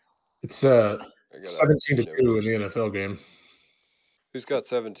It's I gotta 17-2 in the NFL game. Who's got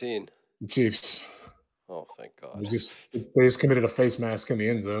 17? The Chiefs. Oh, thank God. They just committed a face mask in the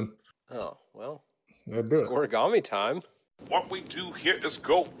end zone. Oh, well. They'd do it. Scoregami time. What we do here is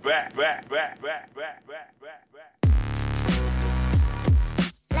go back.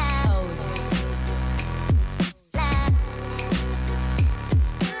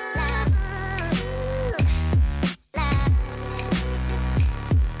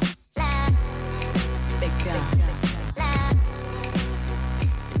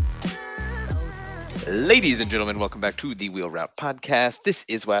 Ladies and gentlemen, welcome back to the Wheel Route Podcast. This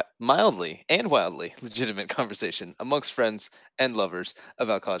is mildly and wildly legitimate conversation amongst friends and lovers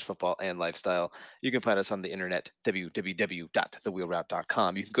about college football and lifestyle. You can find us on the internet,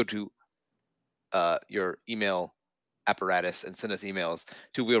 www.thewheelroute.com. You can go to your email apparatus and send us emails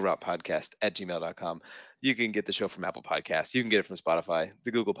to wheelroutepodcast@gmail.com. You can get the show from Apple Podcasts. You can get it from Spotify,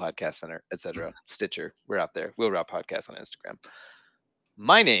 the Google Podcast Center, etc. Stitcher. We're out there. Wheel Route Podcast on Instagram.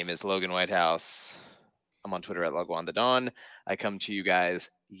 My name is Logan Whitehouse. I'm on Twitter at LogwanTheDawn. I come to you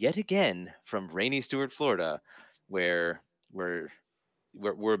guys yet again from rainy Stuart, Florida, where we're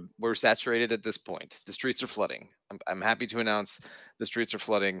saturated at this point. The streets are flooding. I'm happy to announce the streets are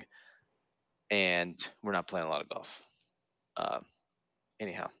flooding, and we're not playing a lot of golf.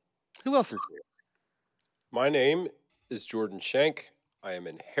 Anyhow, who else is here? My name is Jordan Schenk. I am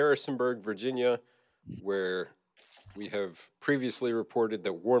in Harrisonburg, Virginia, where we have previously reported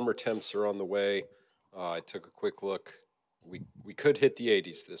that warmer temps are on the way. I took a quick look. We could hit the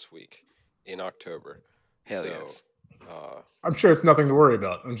 80s this week in October. Hell yes. I'm sure it's nothing to worry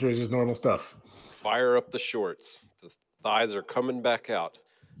about. I'm sure it's just normal stuff. Fire up the shorts. The thighs are coming back out.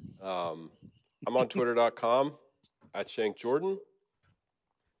 I'm on twitter.com @ShankJordan.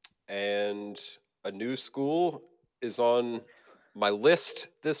 And a new school is on my list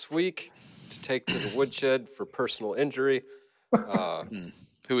this week to take to the woodshed for personal injury.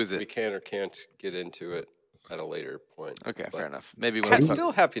 Who is it? We can or can't get into it at a later point. Okay, fair enough. Maybe I'm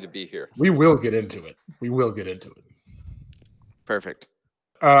still happy to be here. We will get into it. Perfect.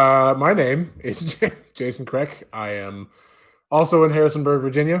 My name is Jason Kreck. I am also in Harrisonburg,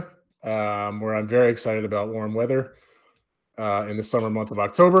 Virginia, where I'm very excited about warm weather in the summer month of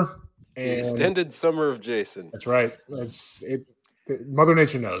October. The extended summer of Jason. That's right. Mother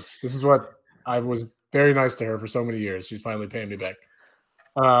Nature knows. This is what I was very nice to her for so many years. She's finally paying me back.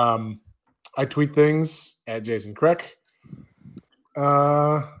 I tweet things at Jason Kreck.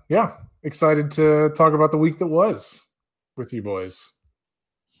 Excited to talk about the week that was with you boys.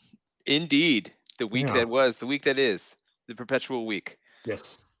 Indeed. The week that was, the week that is, the perpetual week.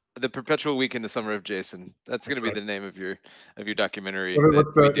 Yes. The perpetual week in the summer of Jason. That's going to be the name of your documentary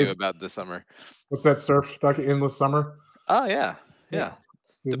about the summer. What's that surf Endless Summer? Oh, yeah.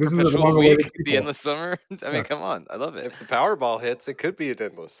 The This perpetual week, the endless summer. I mean, come on. I love it. If the Powerball hits, it could be an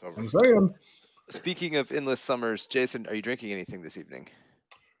endless summer. I'm saying. Speaking of endless summers, Jason, are you drinking anything this evening?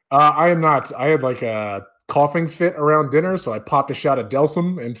 I am not. I had like a coughing fit around dinner, so I popped a shot of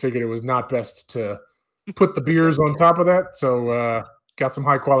Delsum and figured it was not best to put the beers on top of that. So got some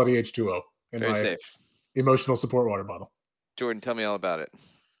high quality H2O in Very my safe. Emotional support water bottle. Jordan, tell me all about it.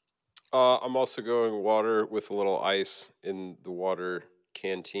 I'm also going water with a little ice in the water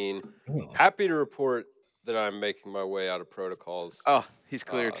canteen. Oh. Happy to report that I'm making my way out of protocols. Oh, he's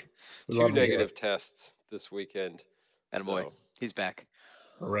cleared. 2 negative tests this weekend. Attaboy. He's back.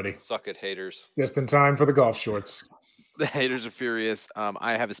 Already. Suck it, haters. Just in time for the golf shorts. The haters are furious.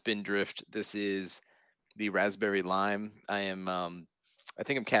 I have a spin drift. This is the raspberry lime. I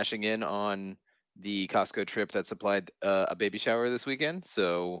think I'm cashing in on the Costco trip that supplied a baby shower this weekend.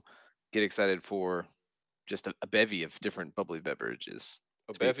 So get excited for just a bevy of different bubbly beverages.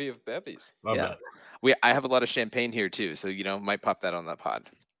 A bevy of bevies. Love that. I have a lot of champagne here too, so might pop that on that pod.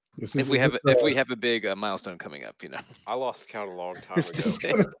 If we have a big milestone coming up, I lost count a long time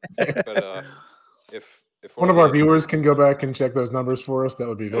ago. But if one of our viewers can go back and check those numbers for us, that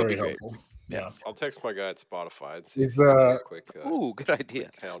would be very helpful. Yeah, I'll text my guy at Spotify and see. Good idea.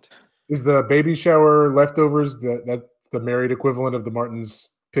 Count. Is the baby shower leftovers that's the married equivalent of the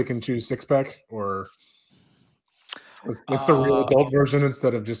Martin's pick and choose 6-pack, or it's the real adult version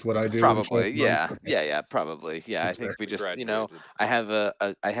instead of just what I do? Probably, yeah, probably, yeah. I think we just, I have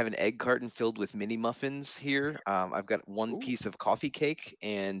an egg carton filled with mini muffins here. I've got one piece of coffee cake,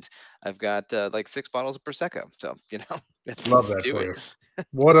 and I've got like 6 bottles of prosecco. So love that for you.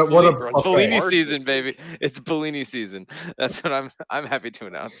 What a Bellini season, baby! It's Bellini season. That's what I'm happy to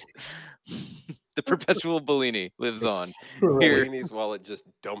announce. The perpetual Bellini lives on. Here. Bellini's while it just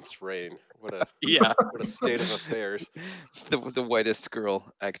dumps rain. What a Yeah. what a state of affairs. The whitest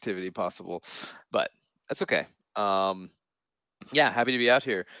girl activity possible, but that's okay. Yeah, happy to be out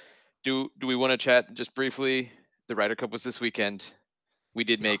here. Do we want to chat just briefly? The Ryder Cup was this weekend. We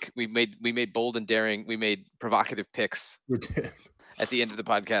made bold and daring. We made provocative picks at the end of the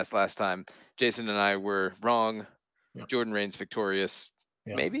podcast last time. Jason and I were wrong. Yeah. Jordan Reigns victorious.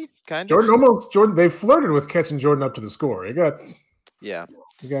 Yeah. Maybe kind of. Jordan. They flirted with catching Jordan up to the score. Yeah.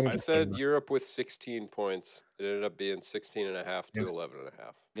 I said Europe with 16 points. It ended up being 16 and a half to 11 and a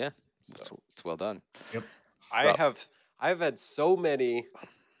half. Yeah. So. It's well done. Yep. I've had so many,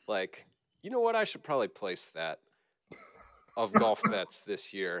 like, you know what? I should probably place that of golf bets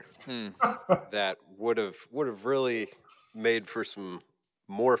this year that would have really made for some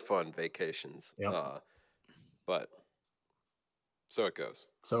more fun vacations. Yep. But so it goes.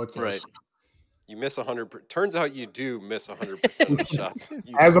 Right. You miss 100%. Turns out you do miss 100% of the shots.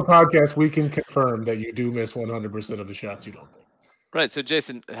 As a podcast, we can confirm that you do miss 100% of the shots you don't take. Right. So,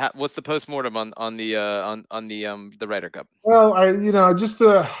 Jason, what's the post-mortem on the Ryder Cup? Well,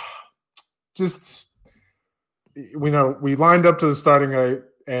 we lined up to the starting gate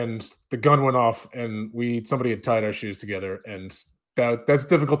and the gun went off and somebody had tied our shoes together and that's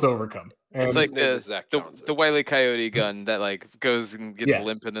difficult to overcome. And it's like the Wile E. Coyote gun that like goes and gets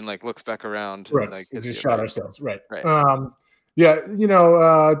limp and then like looks back around. Right. And, like, we just shot ourselves. Right. Right.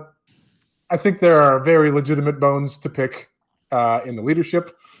 I think there are very legitimate bones to pick in the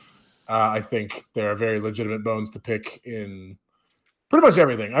leadership. I think there are very legitimate bones to pick in pretty much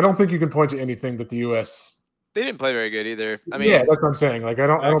everything. I don't think you can point to anything that the U.S. They didn't play very good either. I mean, yeah, that's what I'm saying. Like, I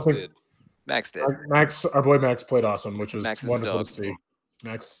don't think Max did. Our boy Max played awesome, which was wonderful to dog. see.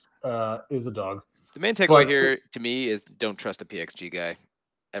 Max is a dog. The main takeaway here to me is don't trust a PXG guy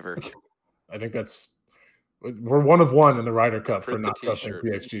ever. I think we're one of one in the Ryder Cup for not trusting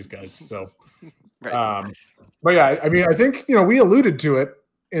t-shirts. PXG's guys. So, Right. but yeah, I mean, I think we alluded to it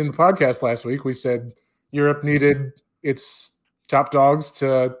in the podcast last week. We said Europe needed its top dogs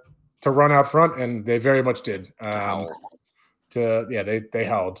to run out front, and they very much did. They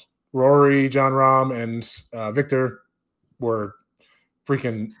howled. Rory, Jon Rahm, and Victor were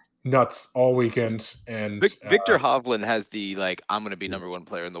freaking nuts all weekend. And Victor Hovland has the I'm going to be number one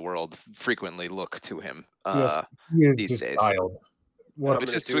player in the world frequently look to him. Yes, he is these just days. dialed.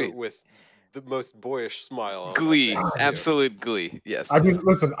 Which is sweet. With the most boyish smile. On Glee, absolute glee. Yes. I mean,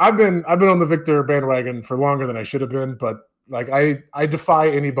 listen, I've been on the Victor bandwagon for longer than I should have been, but I defy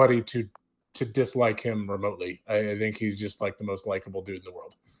anybody to dislike him remotely. I think he's just like the most likable dude in the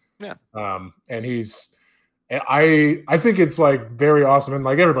world. Yeah. And I think it's like very awesome. And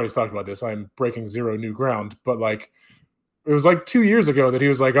like everybody's talked about this, I'm breaking zero new ground, but like it was like 2 years ago that he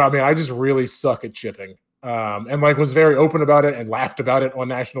was like, oh man, I just really suck at chipping. And like was very open about it and laughed about it on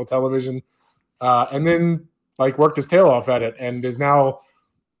national television. And then like worked his tail off at it and is now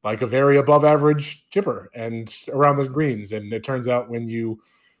like a very above average chipper and around the greens. And it turns out when you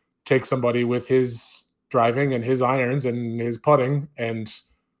take somebody with his driving and his irons and his putting and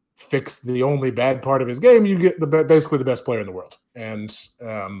fix the only bad part of his game, you get basically the best player in the world. And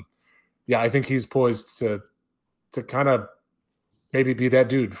I think he's poised to kind of maybe be that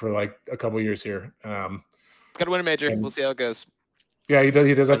dude for like a couple of years here. Got to win a major. We'll see how it goes. Yeah, he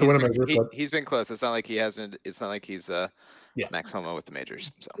does have to win a major. He's been close. It's not like he hasn't. It's not like he's Max Homa with the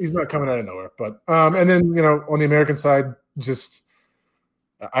majors. So he's not coming out of nowhere. But and then on the American side, just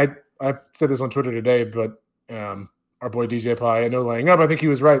I said this on Twitter today, but our boy DJ Pie, I know laying up. I think he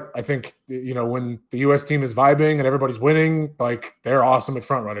was right. I think when the U.S. team is vibing and everybody's winning, like they're awesome at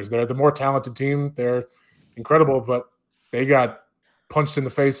front runners. They're the more talented team. They're incredible, but they got punched in the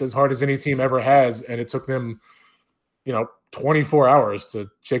face as hard as any team ever has, and it took them 24 hours to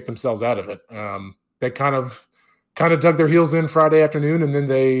shake themselves out of it. They kind of dug their heels in Friday afternoon, and then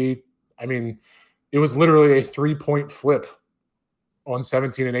it was literally a 3-point flip on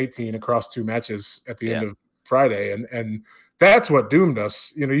 17 and 18 across two matches at the end of Friday. And that's what doomed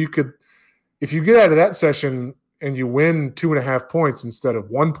us. If you get out of that session and you win 2.5 points instead of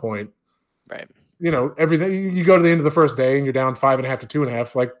 1 point, right. Everything, you go to the end of the first day and you're down 5.5 to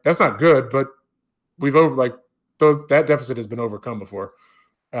 2.5. Like that's not good, but that deficit has been overcome before.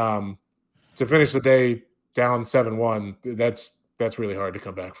 To finish the day down 7-1, that's really hard to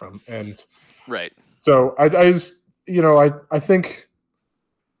come back from. And right. So I think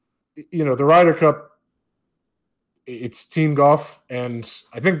the Ryder Cup, it's team golf, and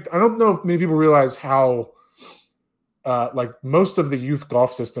I don't know if many people realize how most of the youth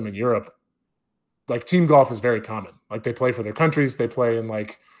golf system in Europe, like team golf is very common. Like they play for their countries, they play in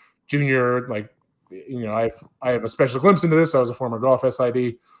like junior, like I have a special glimpse into this. I was a former golf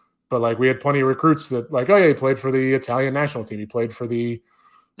SID, but like we had plenty of recruits that like, oh yeah, he played for the Italian national team. He played for the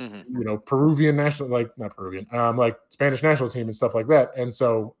Peruvian national, like not Peruvian, like Spanish national team and stuff like that. And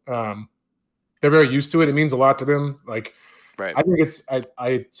so they're very used to it. It means a lot to them. Like, right. I think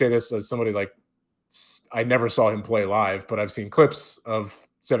I say this as somebody like I never saw him play live, but I've seen clips of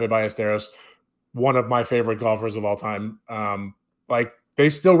Seve Ballesteros, one of my favorite golfers of all time. Like they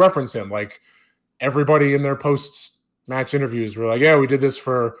still reference him. Like everybody in their post-match interviews were like, yeah, we did this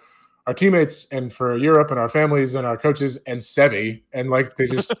for our teammates and for Europe and our families and our coaches and Seve. And like they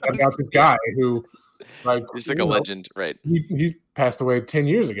just found out this guy who like he's like a legend, right? He passed away 10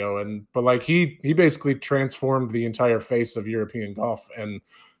 years ago, but like he basically transformed the entire face of European golf, and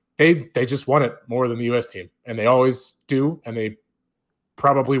they just won it more than the U.S. team, and they always do, and they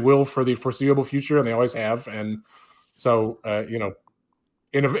probably will for the foreseeable future, and they always have. And so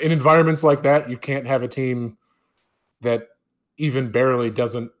in environments like that, you can't have a team that even barely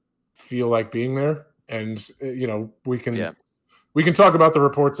doesn't feel like being there. And we can talk about the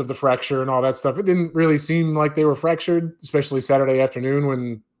reports of the fracture and all that stuff. It didn't really seem like they were fractured, especially Saturday afternoon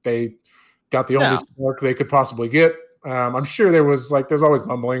when they got the only spark they could possibly get. I'm sure there's always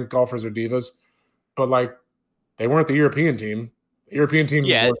mumbling. Golfers are divas, but like they weren't the European team. The European team,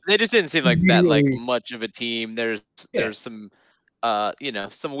 they just didn't seem like that like much of a team. There's some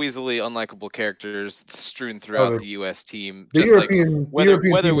some weaselly, unlikable characters strewn throughout the U.S. team. Just whether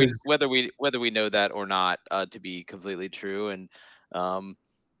we know that or not to be completely true. And I don't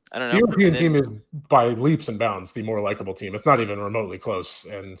know. The European team is by leaps and bounds the more likable team. It's not even remotely close.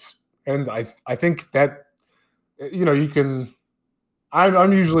 And I think that you can.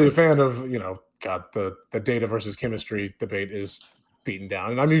 I'm usually a fan of the data versus chemistry debate is beaten down,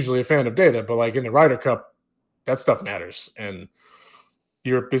 and I'm usually a fan of data, but like in the Ryder Cup, that stuff matters, and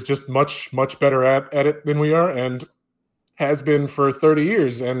Europe is just much better at it than we are, and has been for 30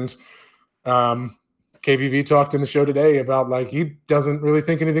 years. And KVV talked in the show today about like he doesn't really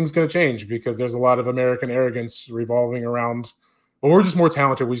think anything's going to change because there's a lot of American arrogance revolving around. Well, we're just more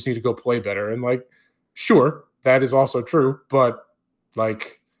talented. We just need to go play better. And like, sure, that is also true, but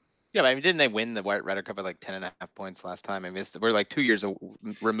like. Yeah, but I mean, didn't they win the Ryder Cup at like 10.5 points last time? I mean, we're like 2 years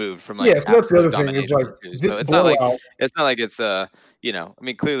removed from like. Yeah, so that's the other thing. It's like so it's not like it's I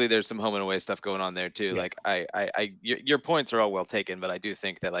mean, clearly there's some home and away stuff going on there too. Yeah. Like your points are all well taken, but I do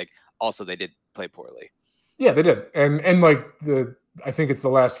think that like also they did play poorly. Yeah, they did, and like I think it's the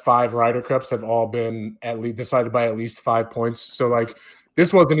last 5 Ryder Cups have all been at least decided by at least 5 points. So like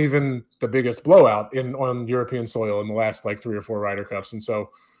this wasn't even the biggest blowout on European soil in the last like 3 or 4 Ryder Cups, and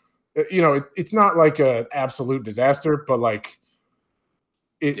so. It's not like an absolute disaster, but like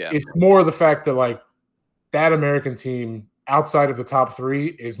it's more the fact that like that American team outside of the top 3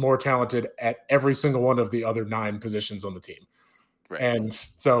 is more talented at every single one of the other 9 positions on the team. Right. And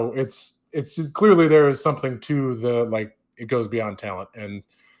so it's just, clearly there is something to the, like, it goes beyond talent. And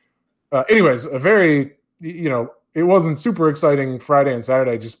anyways, a very, it wasn't super exciting Friday and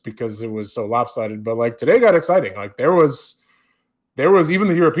Saturday just because it was so lopsided, but like today got exciting. Like there was even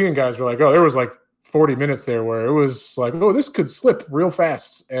the European guys were like, oh, there was like 40 minutes there where it was like, oh, this could slip real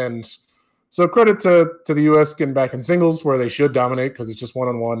fast. And so credit to the U.S. getting back in singles where they should dominate because it's just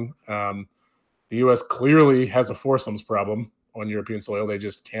one-on-one. The U.S. clearly has a foursomes problem on European soil. They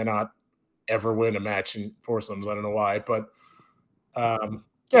just cannot ever win a match in foursomes. I don't know why, but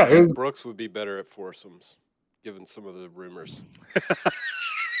Brooks would be better at foursomes given some of the rumors.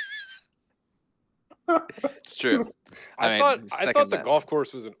 It's true. I thought the golf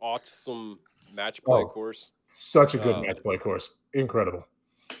course was an awesome match play course. Such a good match play course. Incredible.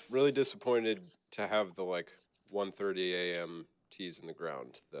 Really disappointed to have the like 1:30 a.m. tees in the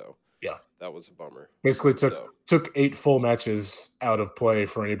ground though. Yeah. That was a bummer. Basically took 8 full matches out of play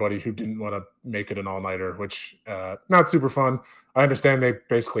for anybody who didn't want to make it an all-nighter, which not super fun. I understand they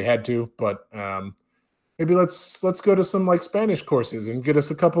basically had to, but maybe let's go to some like Spanish courses and get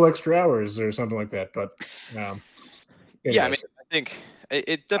us a couple extra hours or something like that. But yeah, I mean, I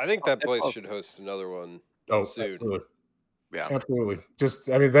think that place should host another one soon. Absolutely. Yeah, absolutely.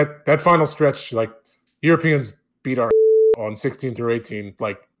 Just I mean that final stretch, like Europeans beat our on 16 through 18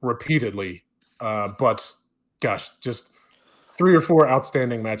 like repeatedly, but gosh, just 3 or 4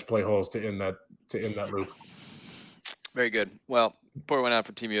 outstanding match play holes to end that loop. Very good. Well, pour one out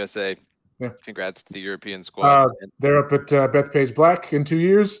for Team USA. Yeah. Congrats to the European squad. They're up at Bethpage Black in 2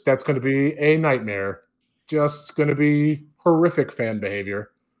 years. That's going to be a nightmare. Just going to be horrific fan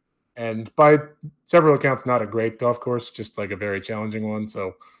behavior. And by several accounts, not a great golf course, just like a very challenging one.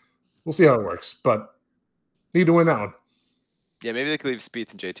 So we'll see how it works. But need to win that one. Yeah, maybe they could leave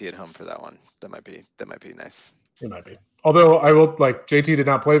Spieth and JT at home for that one. That might be nice. It might be. Although I will JT did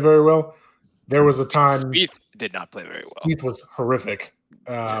not play very well. There was a time Spieth did not play very well. Spieth was horrific.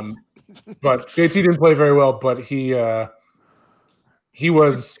 But JT didn't play very well, but he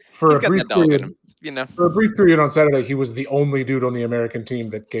was for a brief period. For a brief period on Saturday, he was the only dude on the American team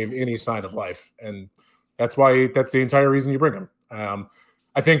that gave any sign of life, and that's the entire reason you bring him.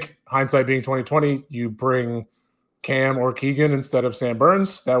 I think hindsight being 2020, you bring Cam or Keegan instead of Sam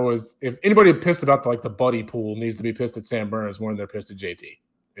Burns. That was, if anybody pissed about the buddy pool, needs to be pissed at Sam Burns more than they're pissed at JT.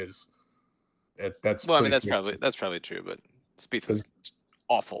 That's well, I mean that's probably true, but Spieth was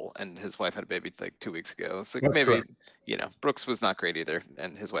awful, and his wife had a baby 2 weeks ago. So maybe correct. Brooks was not great either,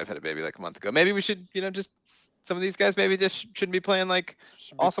 and his wife had a baby a month ago. Maybe we should just some of these guys maybe just shouldn't be playing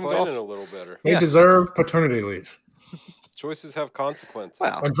awesome golf a little better. They deserve paternity leave. Choices have consequences.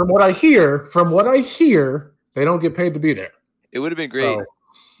 Wow. And from what I hear, they don't get paid to be there. It would have been great.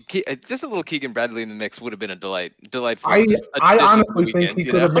 Just a little Keegan Bradley in the mix would have been a delightful. I honestly think he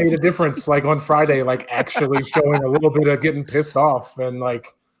could have made a difference, on Friday, actually showing a little bit of getting pissed off and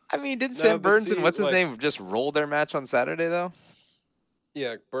I mean, didn't Sam Burns and what's his name just roll their match on Saturday though?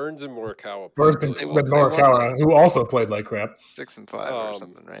 Yeah, Burns and Morikawa. Morikawa, who also played like crap. 6 and 5 or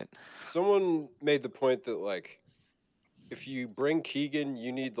something, right? Someone made the point that if you bring Keegan,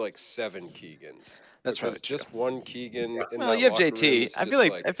 you need 7 Keegans. That's right. Just one Keegan. Well, you have JT. I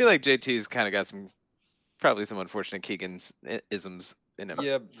feel like JT's kind of got probably some unfortunate Keegan's isms in him.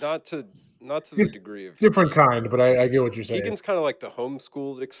 Yeah, not to the degree of different kind, but I get what you're saying. Keegan's kind of like the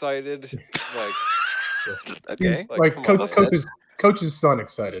homeschooled excited, okay, coach's son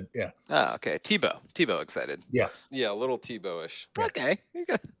excited. Yeah. Oh, okay. Tebow excited. Yeah. Yeah, a little Tebow-ish. Okay.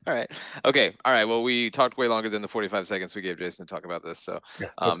 All right. Okay. All right. Well, we talked way longer than the 45 seconds we gave Jason to talk about this. So,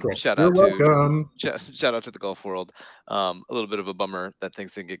 shout out to the golf world. A little bit of a bummer that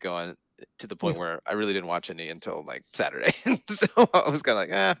things didn't get going to the point where I really didn't watch any until Saturday. So I was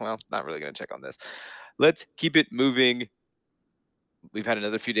kind of well, not really going to check on this. Let's keep it moving. We've had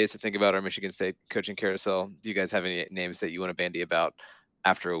another few days to think about our Michigan State coaching carousel. Do you guys have any names that you want to bandy about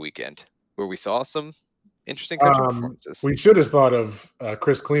after a weekend where we saw some interesting coaching performances? We should have thought of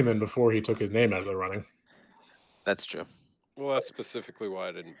Chris Kleeman before he took his name out of the running. That's true. Well, that's specifically why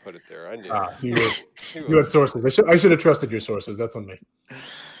I didn't put it there. I knew. You had sources. I should have trusted your sources. That's on me.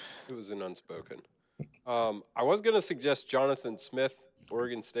 It was an unspoken. I was going to suggest Jonathan Smith,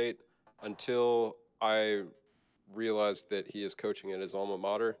 Oregon State, until I realized that he is coaching at his alma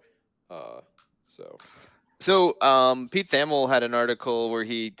mater. So Pete Thamel had an article where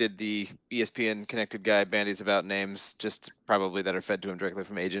he did the ESPN connected guy bandies about names, just probably that are fed to him directly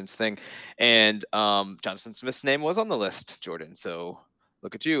from agents thing. And Jonathan Smith's name was on the list, Jordan. So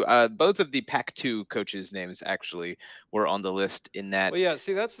look at you. Both of the Pac-2 coaches' names actually were on the list in that. Well, yeah,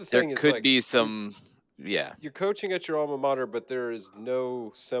 see, that's the thing. There could be some, You're coaching at your alma mater, but there is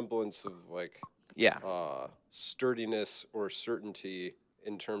no semblance of sturdiness or certainty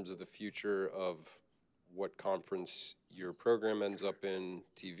in terms of the future of what conference your program ends up in,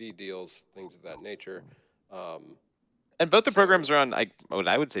 TV deals, things of that nature. And both the programs are on, what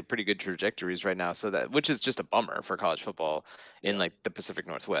I would say, pretty good trajectories right now. So which is just a bummer for college football in the Pacific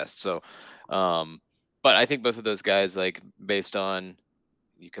Northwest. So, but I think both of those guys, based on,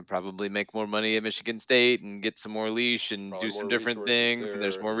 you could probably make more money at Michigan State and get some more leash and do some different things. And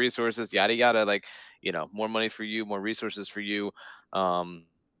there's more resources, yada, yada, more money for you, more resources for you,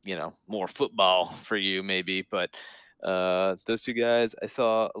 more football for you maybe. But those two guys, I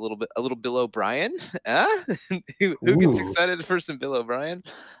saw a little Bill O'Brien. Who gets excited for some Bill O'Brien?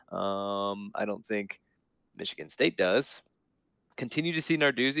 I don't think Michigan State does. Continue to see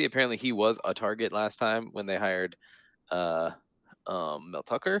Narduzzi. Apparently he was a target last time when they hired Mel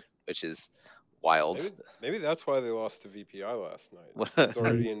Tucker, which is wild. Maybe that's why they lost to VPI last night. He's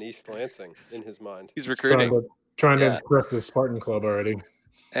already in East Lansing in his mind. He's recruiting. Trying to express the Spartan Club already.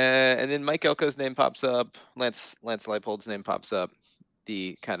 And then Mike Elko's name pops up. Lance Leipold's name pops up.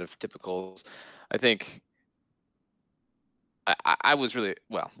 The kind of typicals. I think I was really,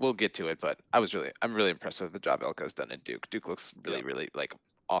 we'll get to it, but I'm really impressed with the job Elko's done at Duke. Duke looks really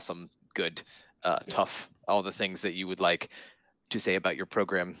awesome, good, tough, all the things that you would like to say about your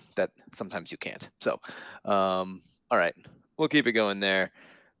program that sometimes you can't. So, all right, we'll keep it going there.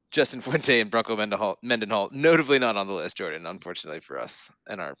 Justin Fuente and Bronco Mendenhall, notably not on the list, Jordan, unfortunately for us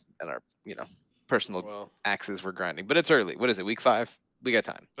and our personal axes we're grinding. But it's early. What is it, week 5? We got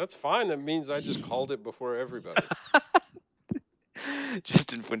time. That's fine. That means I just called it before everybody.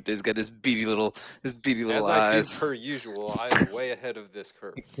 Justin Fuente's got his beady little As eyes. I did per usual, I am way ahead of this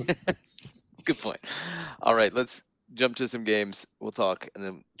curve. Good point. All right, let's jump to some games. We'll talk, and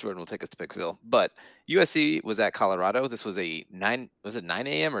then Jordan will take us to Pickville. But USC was at Colorado. This was a 9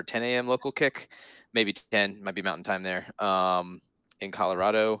 a.m. or 10 a.m. local kick, maybe 10, might be Mountain Time there, in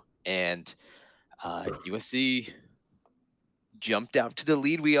Colorado, and USC jumped out to the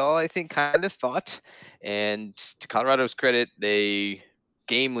lead. We all, I think, kind of thought, and to Colorado's credit, they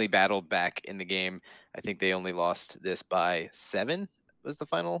gamely battled back in the game. I think they only lost this by 7 was the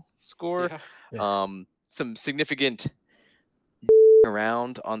final score. Yeah. Some significant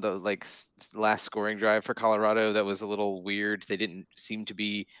around on the last scoring drive for Colorado that was a little weird. They didn't seem to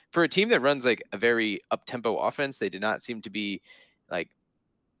be, for a team that runs like a very up tempo offense, they did not seem to be like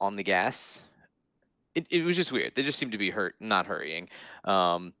on the gas. It was just weird. They just seemed to be not hurrying.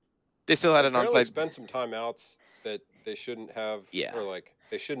 They still had They an apparently onside. spent some timeouts that they shouldn't have, Yeah. or like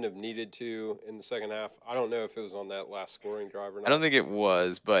they shouldn't have needed to in the second half. I don't know if it was on that last scoring drive or not. I don't think it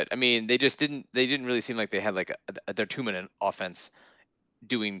was, but I mean, they didn't really seem like they had like their 2-minute offense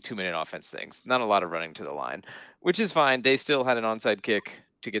doing 2-minute offense things. Not a lot of running to the line, which is fine. They still had an onside kick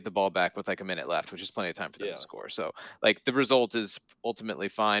to get the ball back with like a minute left, which is plenty of time for them to score. So like the result is ultimately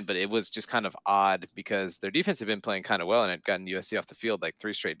fine, but it was just kind of odd because their defense had been playing kind of well and had gotten USC off the field like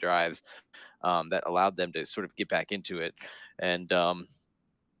 3 straight drives that allowed them to sort of get back into it. And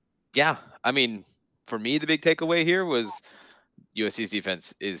yeah, I mean, for me, the big takeaway here was USC's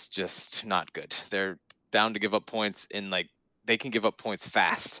defense is just not good. They're bound to give up points in like they can give up points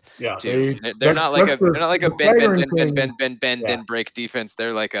fast. Yeah, they're not like a bend then break defense.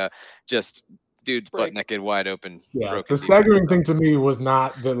 They're like a just dudes butt naked wide open. Yeah, the staggering thing to me was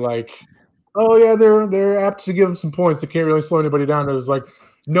not that like, oh yeah, they're apt to give them some points. They can't really slow anybody down. It was like,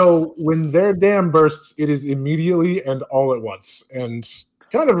 no, when their dam bursts, it is immediately and all at once, and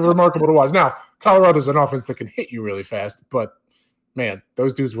kind of remarkable to watch. Now, Colorado's an offense that can hit you really fast, but man,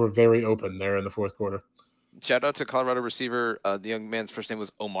 those dudes were very open there in the fourth quarter. Shout out to Colorado receiver. The young man's first name was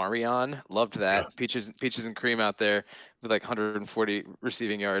Omarion. Loved that. Yeah. Peaches and cream out there with like 140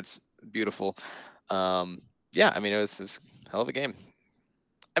 receiving yards. Beautiful. Yeah, I mean it was a hell of a game.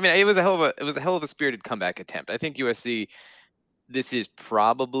 I mean it was a hell of a spirited comeback attempt. I think USC. This is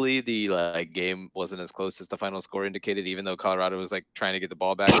probably the game wasn't as close as the final score indicated, even though Colorado was like trying to get the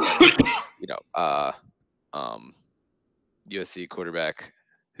ball back. But, USC quarterback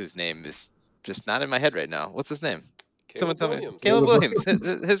whose name is just not in my head right now. What's his name? Someone tell me. Caleb Williams.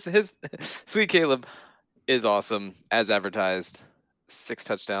 His sweet Caleb is awesome as advertised. 6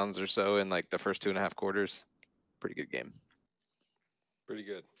 touchdowns or so in like the first 2.5 quarters. Pretty good game. Pretty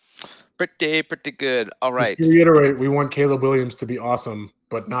good. Pretty good. All right. Just to reiterate, we want Caleb Williams to be awesome,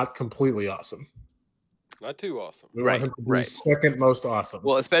 but not completely awesome. Not too awesome. We want him to be second most awesome.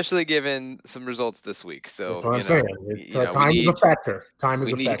 Well, especially given some results this week. So that's what I'm saying. Time is a factor. Time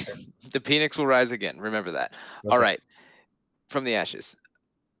is a factor. The Phoenix will rise again. Remember that. All right. From the ashes.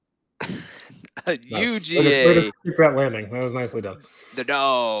 UGA. Way to keep that landing. That was nicely done. The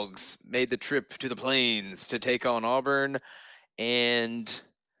Dogs made the trip to the Plains to take on Auburn, and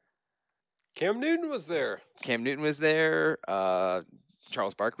Cam Newton was there.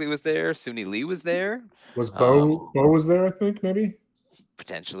 Charles Barkley was there. Suni Lee was there. Was Bo was there? I think maybe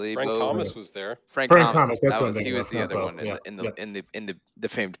potentially. Frank Thomas was there. Frank Thomas. That's he was the other one in the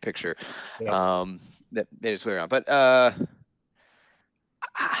famed picture. That made its way around. But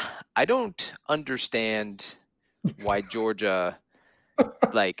I don't understand why Georgia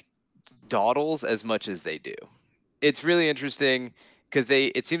like dawdles as much as they do. It's really interesting. Because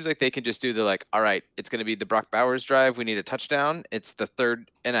it seems like they can just do the all right, it's going to be the Brock Bowers drive. We need a touchdown. It's the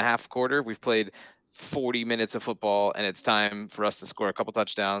 3.5 quarter. We've played 40 minutes of football, and it's time for us to score a couple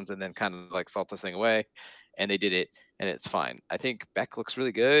touchdowns and then kind of salt this thing away. And they did it, and it's fine. I think Beck looks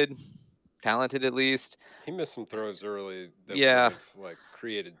really good, talented at least. He missed some throws early that would have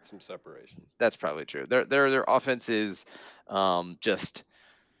created some separation. That's probably true. Their offense is just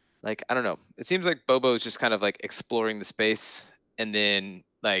I don't know. It seems like Bobo's just kind of exploring the space. And then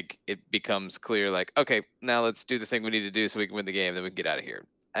it becomes clear, okay, now let's do the thing we need to do so we can win the game, then we can get out of here.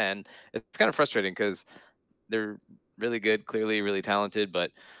 And it's kind of frustrating because they're really good, clearly really talented,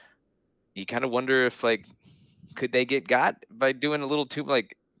 but you kind of wonder if could they get got by doing a little too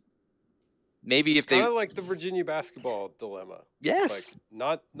maybe if they kind of like the Virginia basketball dilemma. Yes.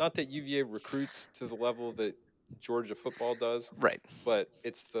 Not that UVA recruits to the level that Georgia football does. Right. But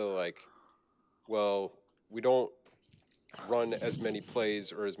it's the well, we don't run as many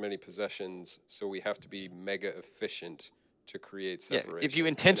plays or as many possessions, so we have to be mega efficient to create separation. Yeah, if you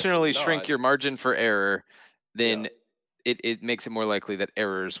intentionally shrink your margin for error, then it makes it more likely that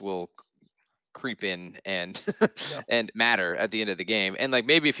errors will creep in and Yeah. and matter at the end of the game. And like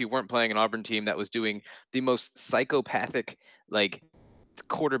maybe if you weren't playing an Auburn team that was doing the most psychopathic like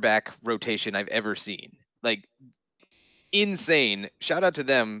quarterback rotation I've ever seen. Like insane. Shout out to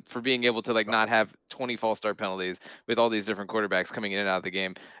them for being able to like not have 20 false start penalties with all these different quarterbacks coming in and out of the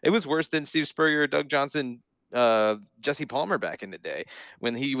game. It was worse than Steve Spurrier, Doug Johnson, Jesse Palmer back in the day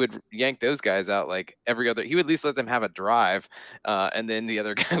when he would yank those guys out like every other. He would at least let them have a drive, and then the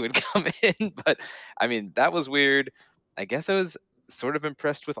other guy would come in. But I mean, that was weird. I guess I was sort of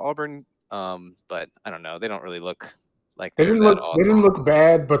impressed with Auburn, but I don't know. They don't really look like They they're didn't that look they didn't awesome. look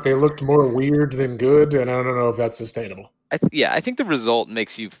bad, but they looked more weird than good, and I don't know if that's sustainable. Yeah, I think the result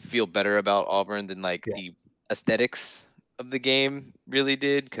makes you feel better about Auburn than like Yeah. the aesthetics of the game really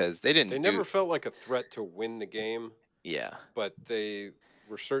did because they They didn't never do. felt like a threat to win the game, Yeah, but they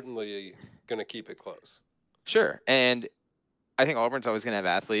were certainly going to keep it close. sure. And I think Auburn's always going to have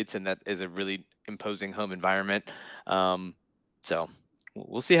athletes, and that is a really imposing home environment. Um, so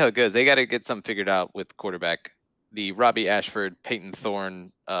we'll see how it goes. They got to get something figured out with quarterback. The Robbie Ashford, Peyton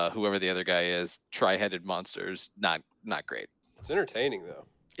Thorne, whoever the other guy is, tri-headed monsters. Not great. It's entertaining, though,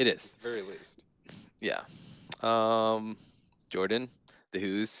 It at is. the very least. Yeah. Jordan, the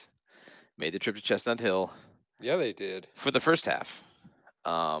Who's made the trip to Chestnut Hill Yeah, they did. for the first half.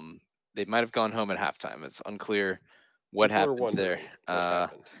 Um, they might have gone home at halftime. It's unclear what People are happened there. wondering what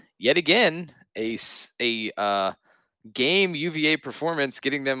happened. Yet again, game UVA performance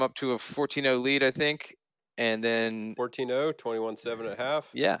getting them up to a 14-0 lead, I think. And then 14-0, 21-7 at half.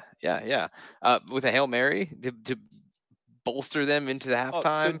 yeah. With a Hail Mary to bolster them into the Oh,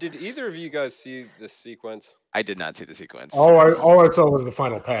 halftime. so did either of you guys see this sequence? I did not see the sequence. All I saw was the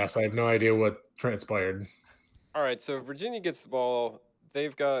final pass. I have no idea what transpired. All right, so Virginia gets the ball.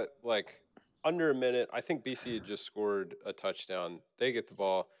 They've got like under a minute. I think BC had just scored a touchdown. They get the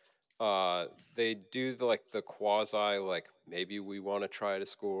ball. They do the quasi like maybe we want to try to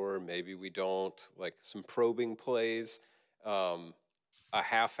score, maybe we don't. Like some probing plays, a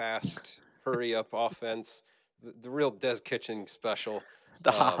half-assed hurry up offense, the real Des Kitchen special.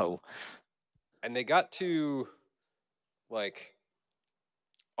 The Ho. And they got to like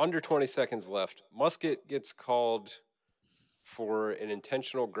under 20 seconds left. Musket gets called for an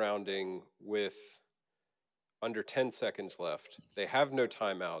intentional grounding with under 10 seconds left. They have no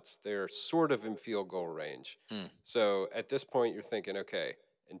timeouts. They're sort of in field goal range. So at this point, you're thinking, okay,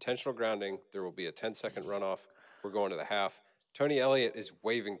 intentional grounding, there will be a 10-second runoff. We're going to the half. Tony Elliott is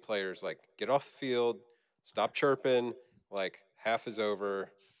waving players like, get off the field, stop chirping, like, half is over.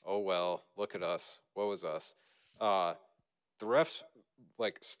 Oh, well, look at us. What was us? The refs,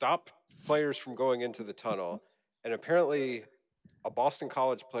 like, stopped players from going into the tunnel, and apparently a Boston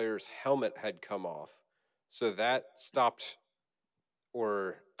College player's helmet had come off. So that stopped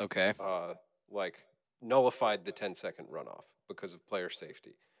or Okay. Nullified the 10-second runoff because of player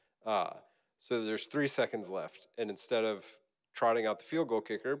safety. So there's 3 seconds left. And instead of trotting out the field goal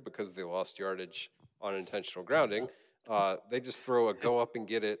kicker because they lost yardage on intentional grounding, they just throw a go up and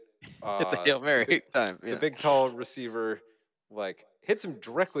get it. It's a Hail Mary time. Yeah. The big tall receiver hits him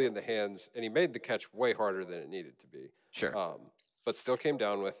directly in the hands, and he made the catch way harder than it needed to be. Sure. But still came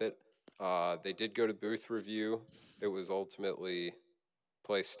down with it. They did go to booth review. It was ultimately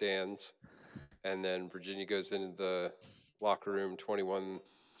play stands. And then Virginia goes into the locker room 21-7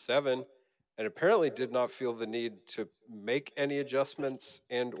 and apparently did not feel the need to make any adjustments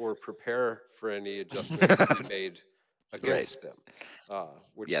and or prepare for any adjustments to be made against them,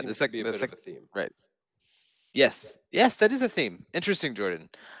 which seems to be a bit of a theme. Right. Yes, that is a theme. Interesting, Jordan.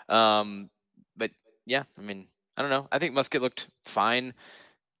 But yeah, I mean, I don't know. I think Musket looked fine.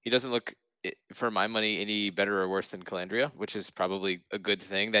 He doesn't look, for my money, any better or worse than Calandria, which is probably a good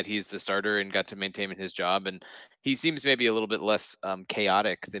thing that he's the starter and got to maintain his job. And he seems maybe a little bit less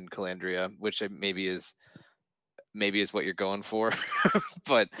chaotic than Calandria, which maybe is what you're going for.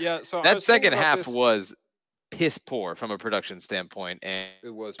 But yeah, so that second half was piss poor from a production standpoint. And it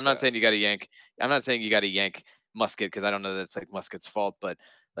was. I'm not saying you got to yank. I'm not saying you got to yank Musket because I don't know that's like Musket's fault, but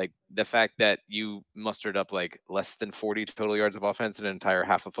like the fact that you mustered up like less than 40 total yards of offense in an entire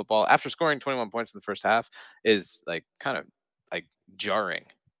half of football after scoring 21 points in the first half is like kind of like jarring.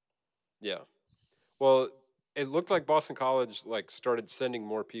 Yeah. Well, it looked like Boston College started sending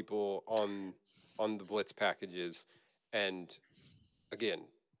more people on the blitz packages, and again,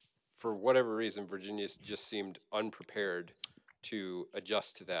 for whatever reason, Virginia just seemed unprepared to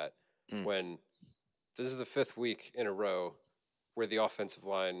adjust to that. When this is the 5th week in a row where the offensive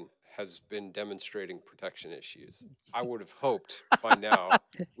line has been demonstrating protection issues. I would have hoped by now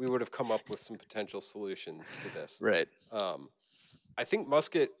we would have come up with some potential solutions to this. Right. I think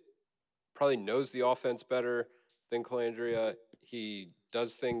Musket probably knows the offense better than Calandria. He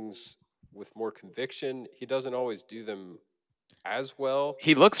does things with more conviction. He doesn't always do them as well.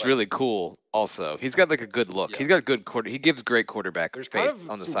 He looks Like, really cool. Also, he's got like a good look. Yeah. He's got good quarter. He gives great quarterback there's face kind of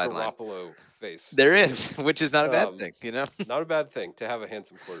on the some sideline. Garoppolo face. There is, which is not a bad Um, thing, you know. Not a bad thing to have a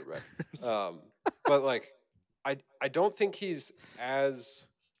handsome quarterback. But like, I don't think he's as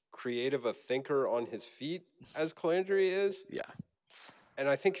creative a thinker on his feet as Calandria is. Yeah. And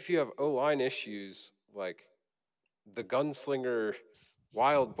I think if you have O-line issues, like the gunslinger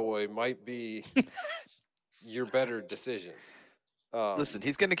Wild Boy might be your better decision. Listen,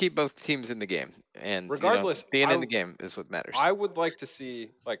 he's going to keep both teams in the game, and regardless, being in the game is what matters. I would like to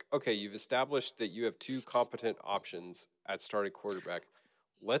see, like, okay, you've established that you have two competent options at starting quarterback.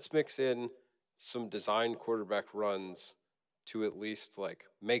 Let's mix in some design quarterback runs to at least like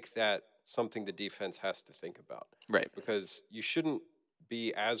make that something the defense has to think about. Right. Because you shouldn't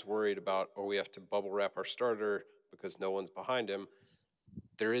be as worried about, oh, we have to bubble wrap our starter because no one's behind him.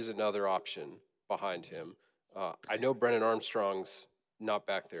 There is another option behind him. I know Brennan Armstrong's not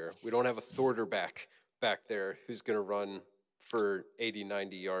back there. We don't have a Thorder back there who's going to run for 80,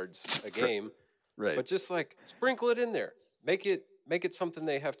 90 yards a game. Right. But just like sprinkle it in there. Make it something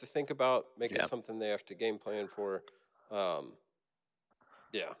they have to think about. Make it something they have to game plan for.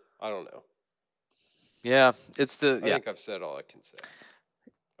 Yeah, I don't know. Yeah, it's the. I think I've said all I can say.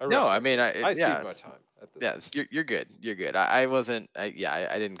 I see my time. You're good. You're good. I wasn't. I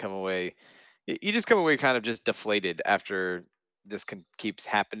didn't come away. You just come away kind of just deflated after this keeps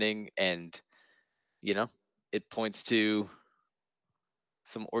happening, and it points to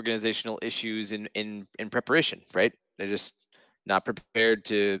some organizational issues in preparation. Right? They're just not prepared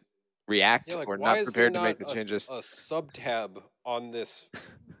to react or not prepared to make the changes. A sub-tab on this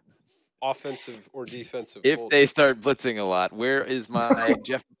offensive or defensive if folder. They start blitzing a lot, where is my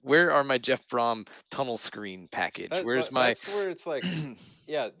where are my Jeff Brom tunnel screen package? That's where it's like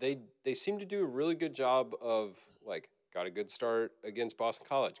they seem to do a really good job of like got a good start against Boston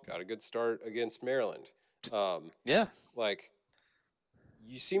College, got a good start against Maryland. Like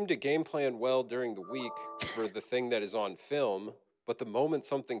you seem to game plan well during the week for the thing that is on film, but the moment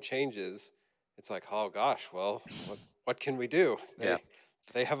something changes, it's like, oh gosh, well, what can we do?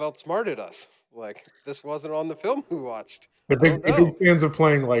 They have outsmarted us. Like, this wasn't on the film we watched. They're big fans of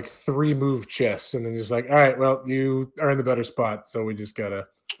playing, like, 3-move chess, and then just like, all right, well, you are in the better spot, so we just got to...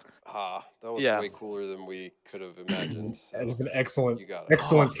 that was way cooler than we could have imagined. So that is an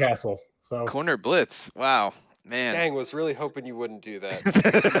excellent castle. So corner blitz. Wow, man. Dang, was really hoping you wouldn't do that.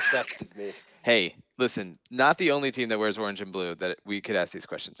 You bested me. Hey, listen, not the only team that wears orange and blue that we could ask these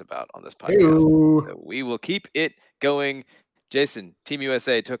questions about on this podcast. So we will keep it going. Jason, Team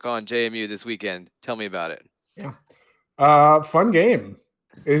USA took on JMU this weekend. Tell me about it. Yeah. Fun game.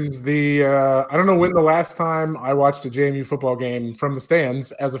 Is the I don't know when the last time I watched a JMU football game from the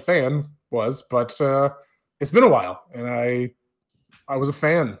stands as a fan was, but it's been a while, and I was a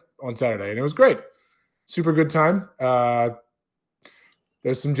fan on Saturday, and it was great. Super good time.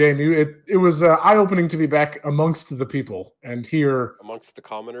 There's some JMU. It was eye-opening to be back amongst the people and hear amongst the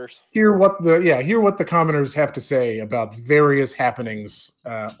commoners. Hear what the commoners have to say about various happenings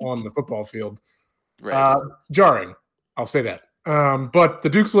on the football field. Right. Jarring, I'll say that. But the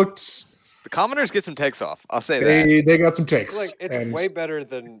Dukes looked. The commoners get some takes off. I'll say that they got some takes. Like it's way better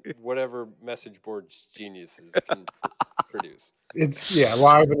than whatever message boards geniuses can produce. It's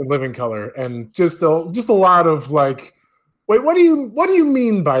live and in living color, and just a lot of like. Wait, what do you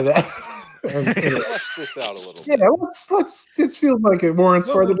mean by that? Flesh this out a little. Yeah, let's. This feels like it warrants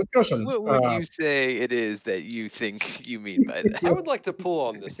further discussion. What would you say it is that you think you mean by that? I would like to pull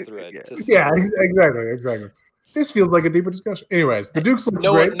on this thread. Exactly. This feels like a deeper discussion. Anyways, the Dukes look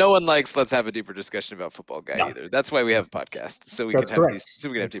great. No one likes let's have a deeper discussion about football guy either. That's why we have a podcast, so we can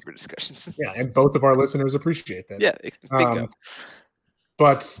have deeper discussions. Yeah, and both of our listeners appreciate that. Yeah, bingo.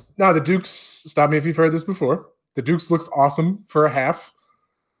 But no, the Dukes. Stop me if you've heard this before. The Dukes looked awesome for a half,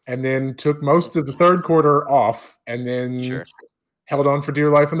 and then took most of the third quarter off, and then held on for dear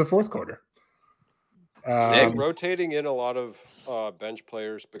life in the fourth quarter. Rotating in a lot of bench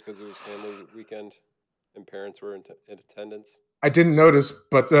players because it was family weekend and parents were in attendance. I didn't notice,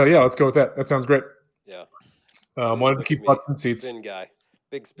 but let's go with that. That sounds great. Yeah. Wanted to keep button seats.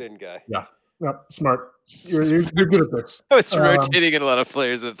 Big spin guy. Yeah. No, smart. You're good at this. I was rotating in a lot of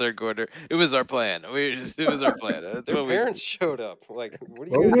players in the third quarter. It was our plan. It was our plan. That's Their parents showed up. Like, what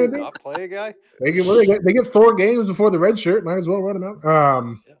are you going to do? Not play a guy? They get 4 games before the red shirt. Might as well run them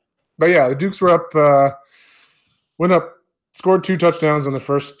out. But yeah, the Dukes were up. Went up. Scored 2 touchdowns on the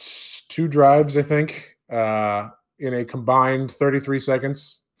first 2 drives. I think in a combined 33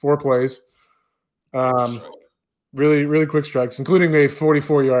 seconds, 4 plays. Right. Really, really quick strikes, including a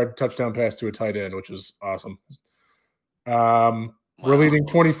 44-yard touchdown pass to a tight end, which was awesome. We're leading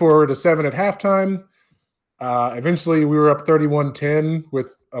 24-7 at halftime. Eventually, we were up 31-10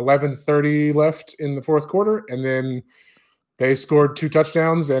 with 11:30 left in the fourth quarter, and then they scored 2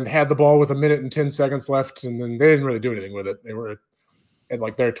 touchdowns and had the ball with 1 minute and 10 seconds left, and then they didn't really do anything with it. They were at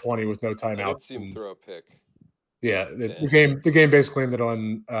like their 20 with no timeouts. I did see him throw a pick. Yeah, the game basically ended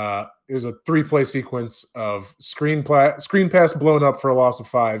on it was a 3-play sequence of screen pass blown up for a loss of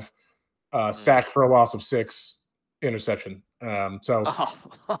 5, sack for a loss of 6, interception. So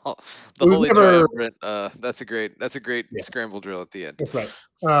the holy triumvirate. That's a great scramble drill at the end. That's right.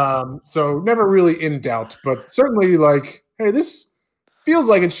 So never really in doubt, but certainly like, hey, this feels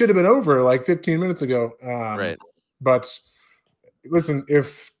like it should have been over like 15 minutes ago. Right. But listen,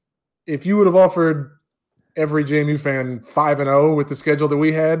 if you would have offered every JMU fan 5-0 with the schedule that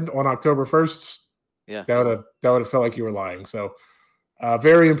we had on October 1st, yeah, that would have felt like you were lying. So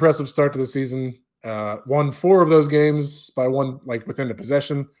very impressive start to the season. Won 4 of those games by one, like within the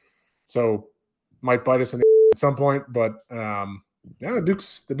possession. So might bite us in the at some point, but yeah,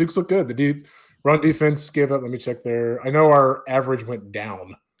 the Dukes look good. The run defense gave up. Let me check there. I know our average went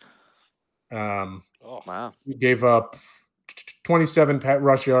down. Wow. We gave up 27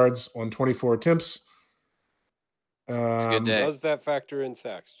 rush yards on 24 attempts. It's a good day. Does that factor in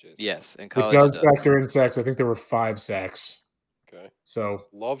sacks, Jason? Yes, in college it does factor in sacks. I think there were 5 sacks. Okay. So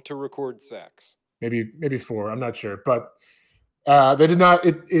love to record sacks. Maybe 4. I'm not sure, but they did not.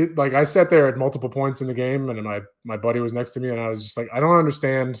 It like I sat there at multiple points in the game, and my buddy was next to me, and I was just like, I don't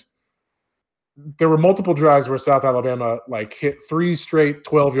understand. There were multiple drives where South Alabama like hit 3 straight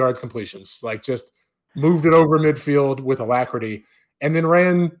 12-yard completions, like just moved it over midfield with alacrity, and then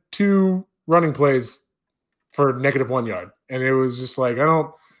ran 2 running plays for -1 yard. And it was just like,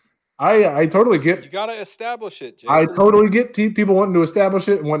 I totally get. You got to establish it, Jason. I totally get people wanting to establish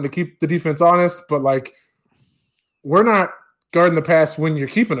it and wanting to keep the defense honest, but like, we're not guarding the pass when you're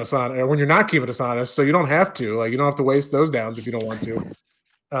keeping us on, or when you're not keeping us honest. So you don't have to. Like, you don't have to waste those downs if you don't want to.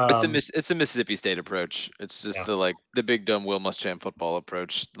 It's a Mississippi State approach. It's just the big dumb Will Muschamp football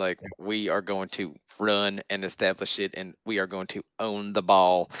approach. Like, we are going to run and establish it, and we are going to own the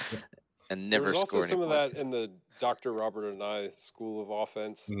ball and never score any points. There's also some of that in the Dr. Robert and I school of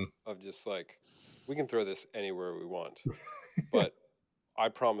offense of just like, we can throw this anywhere we want, but I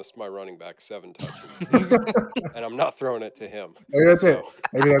promised my running back 7 touches, and I'm not throwing it to him. Maybe that's it.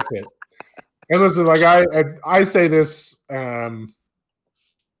 Maybe that's it. And listen, like I say this. We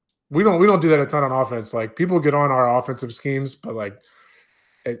don't do that a ton on offense. Like, people get on our offensive schemes, but like,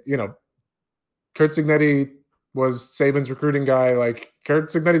 Kurt Cignetti was Saban's recruiting guy. Like, Kurt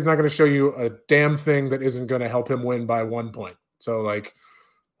Cignetti's not going to show you a damn thing that isn't going to help him win by 1 point. So like,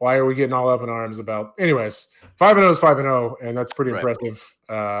 why are we getting all up in arms about? Anyways, 5-0 is 5-0, and that's pretty impressive.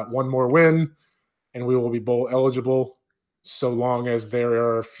 1 more win, and we will be bowl eligible, so long as there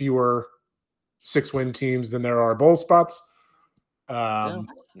are fewer 6-win teams than there are bowl spots. I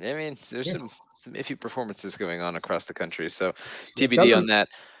mean, there's some iffy performances going on across the country, so TBD on that.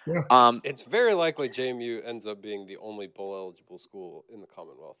 Yeah. It's very likely JMU ends up being the only bowl eligible school in the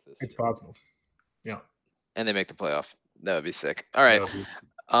Commonwealth this year. It's possible. Yeah. And they make the playoff. That would be sick. All right.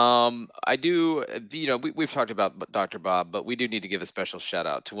 I do, we've talked about Dr. Bob, but we do need to give a special shout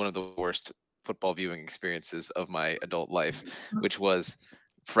out to one of the worst football viewing experiences of my adult life, which was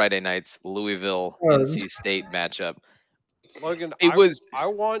Friday night's Louisville NC State matchup. Logan, I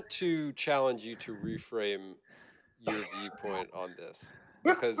want to challenge you to reframe your viewpoint on this,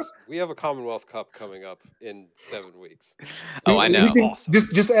 because we have a Commonwealth Cup coming up in 7 weeks. Oh, I know. Awesome.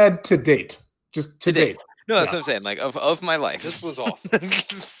 Just add to date. Just to date. No, that's what I'm saying. Like, of my life. This was awesome.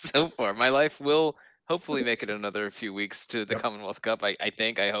 So far. My life will hopefully make it another few weeks to the Commonwealth Cup. I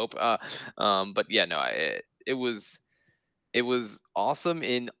hope. But yeah, no, it was awesome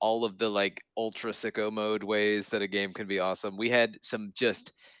in all of the like ultra sicko mode ways that a game can be awesome. We had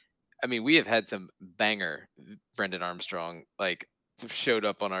we have had some banger Brendan Armstrong like showed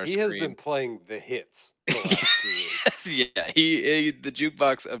up on our screen. He has been playing the hits the last 2 weeks. Yeah, he the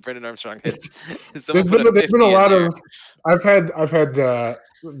jukebox of Brendan Armstrong hits. There's been a lot of. I've had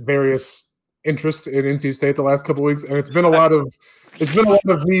various interest in NC State the last couple of weeks, and it's been a lot of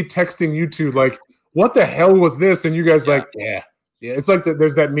me texting you two like, what the hell was this? And you guys like, yeah. It's like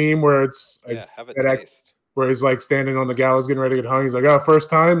there's that meme where it's like, have a taste. Where he's like standing on the gallows getting ready to get hung. He's like, oh, first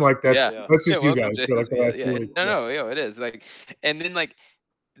time? Like that's just you guys for like the last 2 weeks. No, it is like, and then like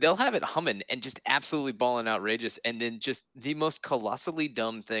they'll have it humming and just absolutely balling outrageous, and then just the most colossally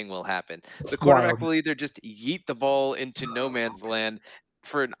dumb thing will happen. The quarterback will either just yeet the ball into no man's land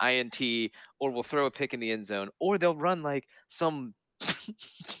for an INT, or will throw a pick in the end zone, or they'll run like some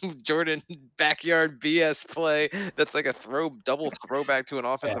Jordan backyard BS play that's like a double throwback to an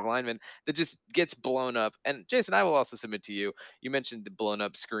offensive lineman that just gets blown up. And Jason, I will also submit to you. You mentioned the blown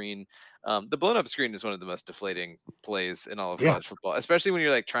up screen. The blown up screen is one of the most deflating plays in all of college football, especially when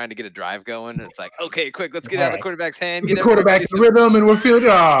you're like trying to get a drive going. And it's like, okay, quick, let's get out of the quarterback's hand. Get the quarterback rhythm, and we'll feel it.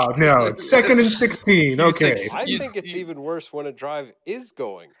 Oh no, it's 2nd and 16. Okay, I think it's even worse when a drive is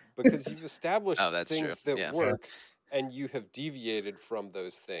going because you've established things that work. And you have deviated from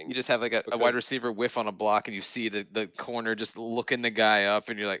those things. You just have like a wide receiver whiff on a block, and you see the corner just looking the guy up,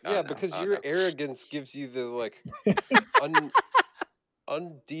 and you're like, oh, yeah, because your arrogance gives you the like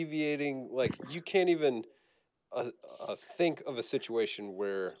undeviating, like you can't even think of a situation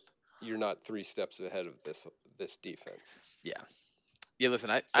where you're not 3 steps ahead of this defense. Yeah. Listen,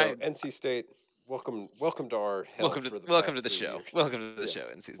 NC State. Welcome to our hell welcome to for the welcome to the past 3 show. years. Welcome to the show,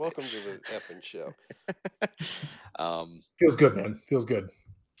 NC State. Welcome to the effing show. Feels good, man. Feels good.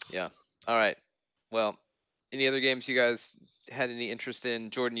 Yeah. All right. Well, any other games you guys had any interest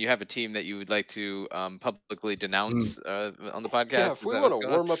in? Jordan, you have a team that you would like to publicly denounce on the podcast? Yeah, if we want to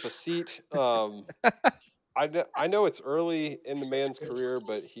warm up a seat, I know it's early in the man's career,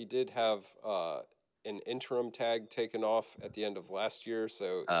 but he did have an interim tag taken off at the end of last year,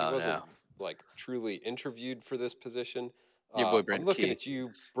 so he wasn't like truly interviewed for this position. Your boy Brent I'm looking Key. at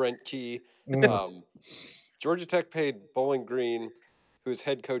you, Brent Key. Georgia Tech paid Bowling Green, who's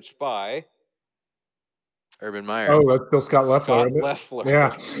head coached by Urban Meyer. Oh, that's still Scott Leffler. Leffler.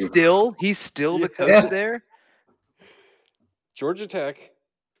 Yeah. He's still the coach there? Georgia Tech,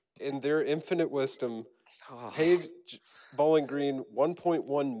 in their infinite wisdom, paid Bowling Green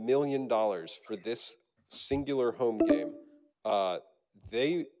 $1.1 million for this singular home game.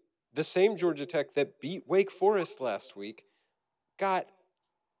 The same Georgia Tech that beat Wake Forest last week got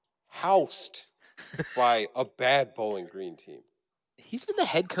housed by a bad Bowling Green team. He's been the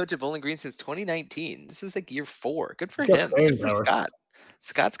head coach of Bowling Green since 2019. This is like year 4. Good for him. Good for Scott.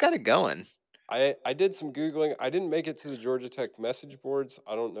 Scott's got it going. I did some Googling. I didn't make it to the Georgia Tech message boards.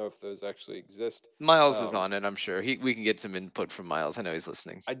 I don't know if those actually exist. Miles is on it, I'm sure. We can get some input from Miles. I know he's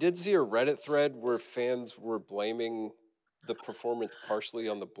listening. I did see a Reddit thread where fans were blaming the performance partially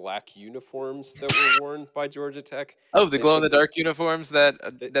on the black uniforms that were worn by Georgia Tech. Oh, the glow-in-the-dark uniforms that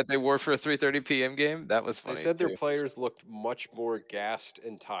they wore for a 3:30 p.m. game? That was funny. They said their players looked much more gassed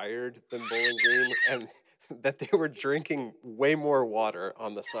and tired than Bowling Green, and that they were drinking way more water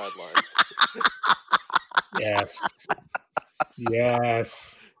on the sidelines. Yes.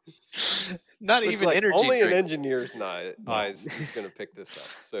 Yes. Not even energy only drink. an engineer's eyes is going to pick this up.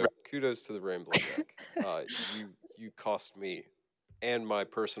 So kudos to the Rainbow Jack. You cost me and my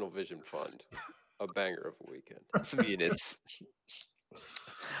personal vision fund a banger of a weekend. Some units.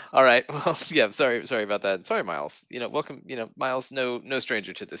 All right. Well, yeah. Sorry about that. Sorry, Miles. Welcome. Miles, no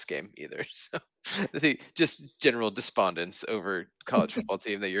stranger to this game either. So, just general despondence over college football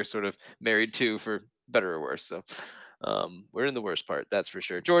team that you're sort of married to for better or worse. So, we're in the worst part. That's for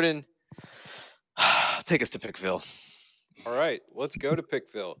sure. Jordan, take us to Pickville. All right, let's go to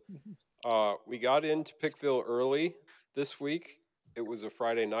Pickville. We got into Pickville early this week. It was a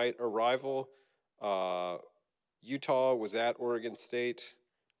Friday night arrival. Utah was at Oregon State.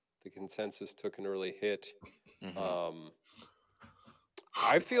 The consensus took an early hit. Mm-hmm.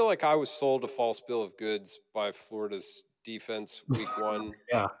 I feel like I was sold a false bill of goods by Florida's defense week 1.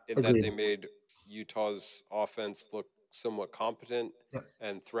 In that they made Utah's offense look somewhat competent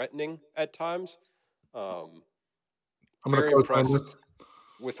and threatening at times. I'm very impressed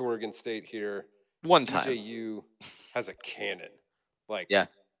with Oregon State here. One time. DJU has a cannon.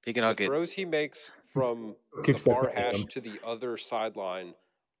 He can the throws he makes from the far hash to the other sideline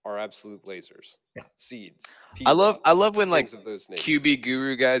are absolute lasers. Yeah. Seeds. I love when like QB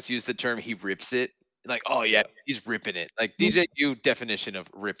guru guys use the term he rips it. Like, oh yeah, he's ripping it. Like DJU definition of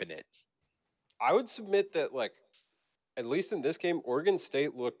ripping it. I would submit that, like, at least in this game, Oregon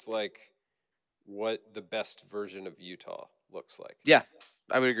State looked like what the best version of Utah looks like. Yeah,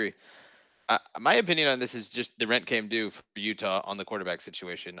 I would agree. My opinion on this is just the rent came due for Utah on the quarterback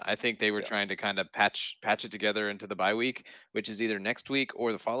situation. I think they were trying to kind of patch it together into the bye week, which is either next week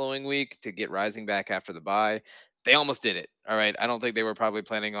or the following week to get Rising back after the bye. They almost did it. All right. I don't think they were probably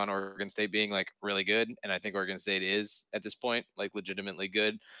planning on Oregon State being like really good. And I think Oregon State is at this point, like legitimately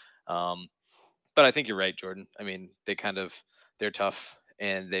good. But I think you're right, Jordan. I mean, they're tough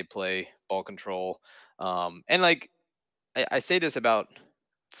and they play ball control. And like, I say this about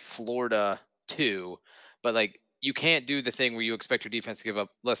Florida too, but like you can't do the thing where you expect your defense to give up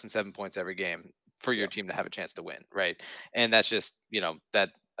less than 7 points every game. for your team to have a chance to win, right? And that's just, that,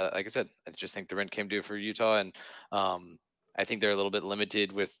 like I said, I just think the rent came due for Utah, and I think they're a little bit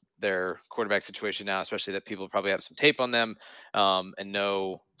limited with their quarterback situation now, especially that people probably have some tape on them, and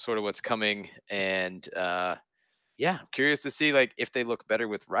know sort of what's coming. And yeah, I'm curious to see like if they look better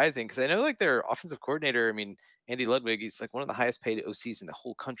with Rising, because I know like their offensive coordinator. I mean, Andy Ludwig, he's like one of the highest paid OCs in the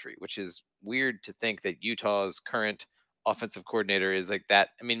whole country, which is weird to think that Utah's current offensive coordinator is like that.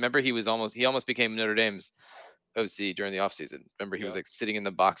 I mean, remember he almost became Notre Dame's OC during the offseason. Remember, he was Yeah. like sitting in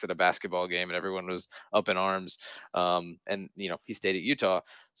the box at a basketball game and everyone was up in arms. And he stayed at Utah.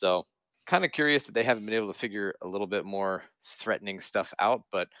 So kind of curious that they haven't been able to figure a little bit more threatening stuff out.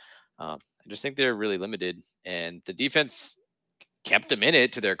 But I just think they're really limited. And the defense kept them in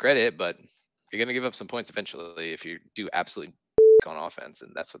it, to their credit, but you're going to give up some points eventually if you do absolutely on offense.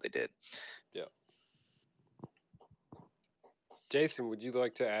 And that's what they did. Yeah. Jason, would you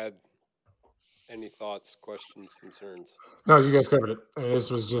like to add any thoughts, questions, concerns? No, you guys covered it. I mean, this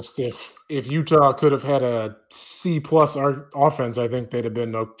was just if Utah could have had a C plus offense, I think they'd have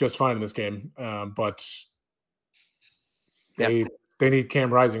been just fine in this game. But they need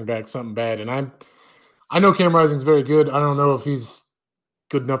Cam Rising back something bad, and I know Cam Rising's very good. I don't know if he's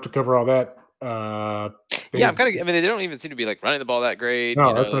good enough to cover all that. Yeah, I'm kind of. I mean, they don't even seem to be like running the ball that great.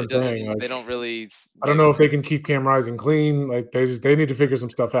 No, that's what It I'm doesn't. saying. Like, they don't really. I don't know if they can keep Cam Rising clean. Like they need to figure some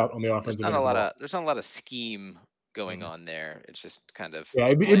stuff out on the offensive end. There's not a lot of scheme going on there. It's just kind of. Yeah,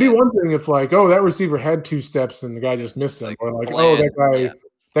 it'd be one thing if like, oh, that receiver had 2 steps and the guy just missed him, like or like, bland, oh,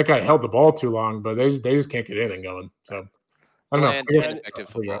 that guy held the ball too long, but they just can't get anything going. So I don't know. Ineffective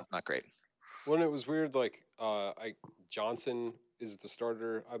football, not great. When it was weird, like Johnson is the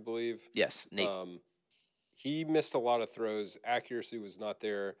starter, I believe. Yes, Nate. He missed a lot of throws. Accuracy was not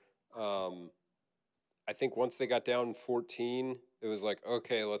there. I think once they got down 14, it was like,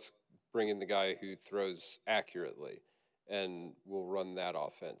 okay, let's bring in the guy who throws accurately, and we'll run that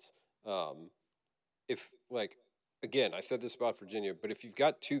offense. If like, again, I said this about Virginia, but if you've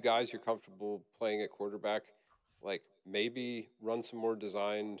got 2 guys you're comfortable playing at quarterback, like maybe run some more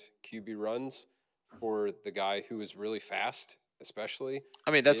designed QB runs for the guy who is really fast, especially.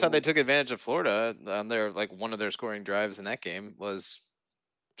 I mean, that's how they took advantage of Florida on their like one of their scoring drives in that game was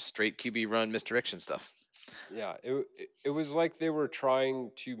straight QB run misdirection stuff. Yeah, it was like they were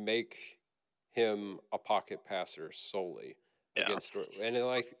trying to make him a pocket passer solely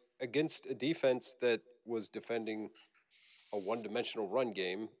against a defense that was defending a one-dimensional run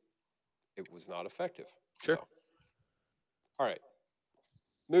game. It was not effective. Sure. So. All right.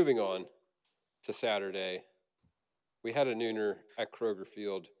 Moving on to Saturday, we had a nooner at Kroger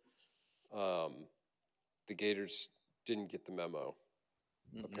Field. The Gators didn't get the memo,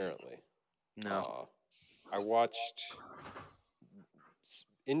 apparently. No. I watched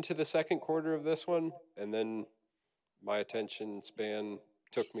into the second quarter of this one, and then my attention span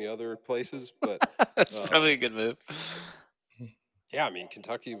took me other places. But that's probably a good move. Yeah, I mean,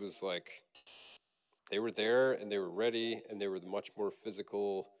 Kentucky was like, they were there and they were ready, and they were the much more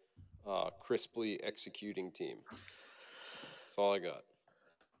physical, crisply executing team. That's all I got.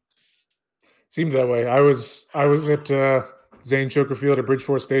 Seemed that way. I was at Zane Choker Field at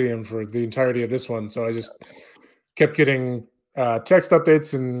Bridgeport Stadium for the entirety of this one, so I just kept getting text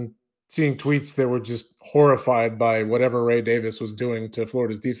updates and seeing tweets that were just horrified by whatever Ray Davis was doing to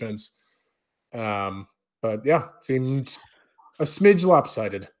Florida's defense. But yeah, seemed a smidge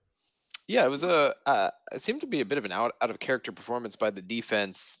lopsided. Yeah, it was it seemed to be a bit of an out of character performance by the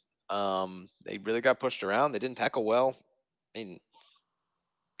defense. They really got pushed around. They didn't tackle well. I mean,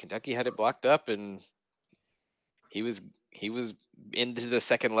 Kentucky had it blocked up, and he was into the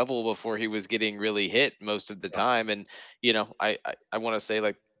second level before he was getting really hit most of the time. And I want to say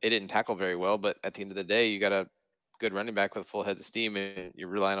like they didn't tackle very well, but at the end of the day, you got a good running back with a full head of steam, and you're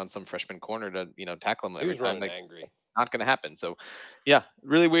relying on some freshman corner to tackle him every time. Like, angry. Not going to happen. So yeah,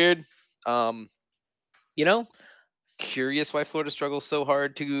 really weird. Curious why Florida struggles so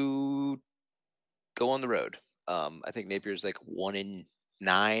hard to go on the road. I think Napier's like 1-9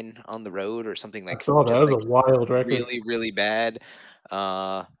 on the road or something like. I saw that. That was a wild record. Really, really bad.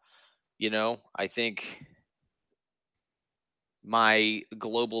 I think my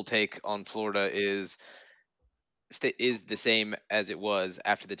global take on Florida is the same as it was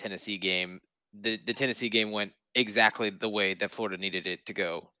after the Tennessee game. The Tennessee game went exactly the way that Florida needed it to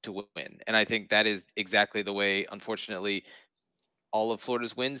go to win. And I think that is exactly the way, unfortunately, all of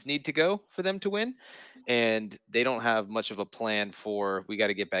Florida's wins need to go for them to win. And they don't have much of a plan for, we got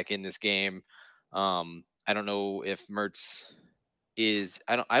to get back in this game. I don't know if Mertz is,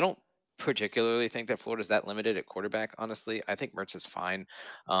 I don't particularly think that Florida's that limited at quarterback, honestly. I think Mertz is fine.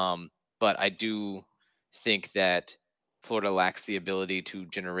 but I do think that Florida lacks the ability to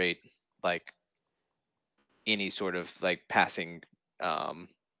generate like any sort of like passing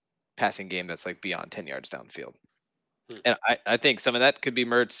game that's like beyond 10 yards downfield. Hmm. And I think some of that could be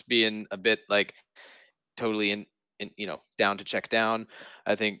Mertz being a bit like totally in down to check down.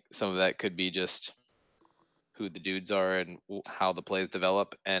 I think some of that could be just who the dudes are and how the plays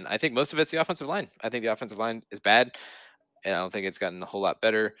develop. And I think most of it's the offensive line. I think the offensive line is bad, and I don't think it's gotten a whole lot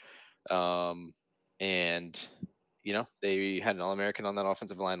better. And they had an All-American on that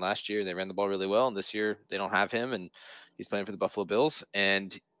offensive line last year. They ran the ball really well, and this year they don't have him, and he's playing for the Buffalo Bills.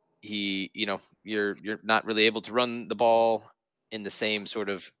 And you're not really able to run the ball in the same sort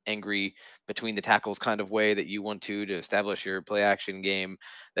of angry between the tackles kind of way that you want to establish your play action game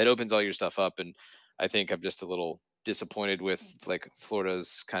that opens all your stuff up. And I think I'm just a little disappointed with like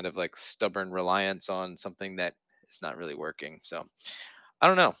Florida's kind of like stubborn reliance on something that is not really working. So I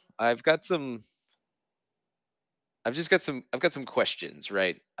don't know. I've got some questions,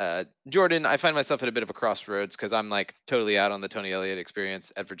 right? Jordan, I find myself at a bit of a crossroads because I'm like totally out on the Tony Elliott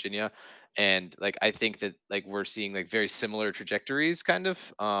experience at Virginia. And like I think that like we're seeing like very similar trajectories kind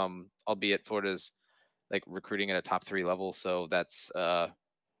of. Albeit Florida's like recruiting at a top 3 level. So that's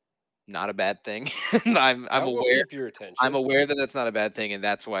not a bad thing. I'm That will aware keep your I'm attention. aware that that's not a bad thing, and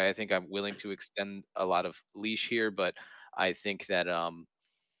that's why I think I'm willing to extend a lot of leash here. But I think that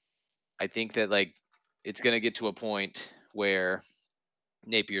like it's going to get to a point where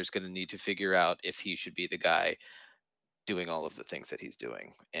Napier's going to need to figure out if he should be the guy doing all of the things that he's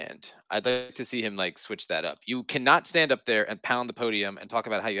doing. And I'd like to see him like switch that up. You cannot stand up there and pound the podium and talk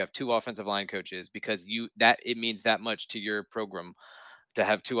about how you have 2 offensive line coaches because it means that much to your program to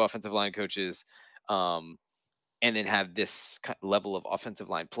have 2 offensive line coaches, and then have this level of offensive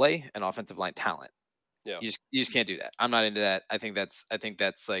line play and offensive line talent. Yeah. You just can't do that. I'm not into that. I think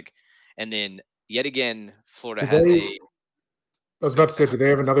that's like, and then yet again, Florida has I was about to say, do they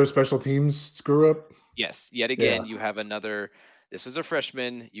have another special teams screw up? yes, yet again, you have another. This was a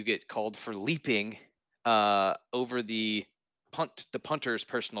freshman. You get called for leaping over the punter's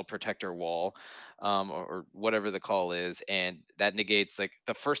personal protector wall, or whatever the call is, and that negates like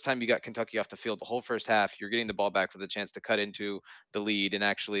the first time you got Kentucky off the field. The whole first half, you're getting the ball back with a chance to cut into the lead and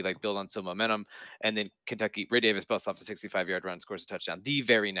actually like build on some momentum. And then Ray Davis busts off a 65-yard run, scores a touchdown the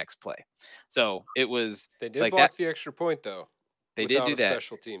very next play. So it was They did like block that. the extra point though. They did Without do a that.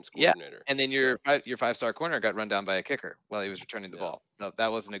 special teams Yeah, coordinator. and then your 5-star corner got run down by a kicker while he was returning the ball. So that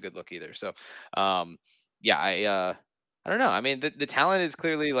wasn't a good look either. So, yeah, I don't know. I mean, the talent is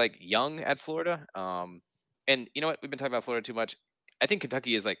clearly like young at Florida. And you know what? We've been talking about Florida too much. I think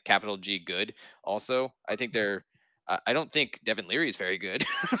Kentucky is like capital G good. Also, I think they're. I don't think Devin Leary is very good,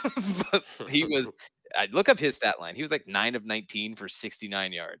 but he was. I look up his stat line. He was like 9 of 19 for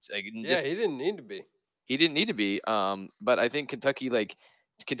 69 yards. Like, Yeah, just he didn't need to be. he didn't need to be. But I think Kentucky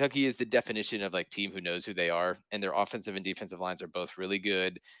is the definition of like team who knows who they are, and their offensive and defensive lines are both really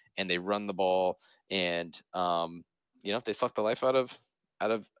good, and they run the ball, and they suck the life out of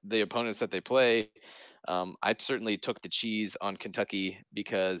the opponents that they play. I certainly took the cheese on Kentucky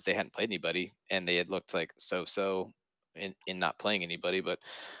because they hadn't played anybody, and they had looked like so in not playing anybody. But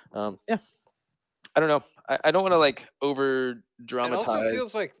yeah, I don't know. I don't want to like over dramatize. It also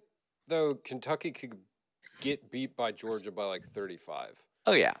feels like though Kentucky could get beat by Georgia by like 35.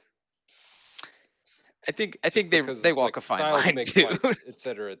 Oh yeah. I think they walk a fine styles line make too. fights, et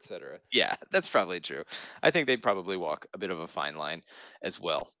cetera, et cetera. Yeah, that's probably true. I think they probably walk a bit of a fine line as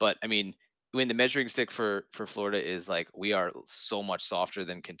well. But I mean, when the measuring stick for Florida is like we are so much softer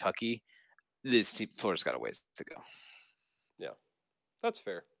than Kentucky, Florida's got a ways to go. Yeah, that's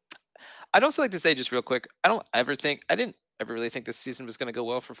fair. I'd also like to say just real quick, I didn't ever really think this season was going to go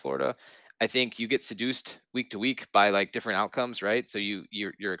well for Florida. I think you get seduced week to week by like different outcomes, right? So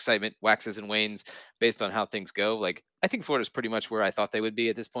your excitement waxes and wanes based on how things go. Like I think Florida's pretty much where I thought they would be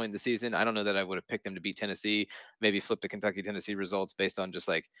at this point in the season. I don't know that I would have picked them to beat Tennessee, maybe flip the Kentucky-Tennessee results based on just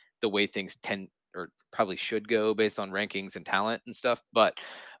like the way things tend or probably should go based on rankings and talent and stuff. But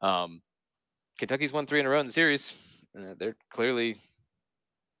Kentucky's won 3 in a row in the series. They're clearly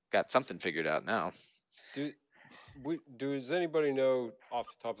got something figured out now. Does anybody know off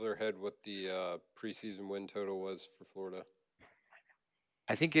the top of their head what the preseason win total was for Florida?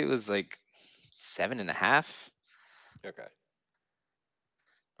 I think it was like 7.5. Okay.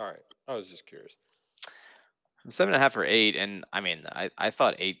 All right. I was just curious. 7.5 or 8, and I mean, I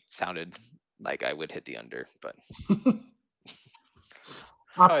thought 8 sounded like I would hit the under, but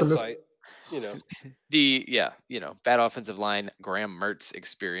hindsight, bad offensive line, Graham Mertz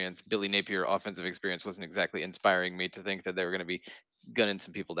experience, Billy Napier offensive experience wasn't exactly inspiring me to think that they were going to be gunning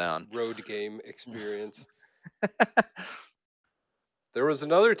some people down. Road game experience. There was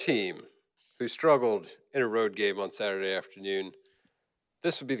another team who struggled in a road game on Saturday afternoon.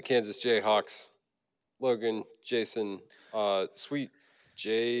 This would be the Kansas Jayhawks. Logan, Jason, sweet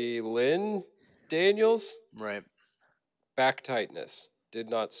Jalen Daniels. Right. Back tightness. Did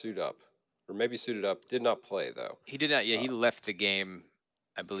not suit up. Or maybe suited up. Did not play, though. He did not. Yeah, he left the game,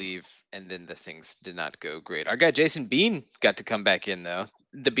 I believe, and then the things did not go great. Our guy Jason Bean got to come back in, though.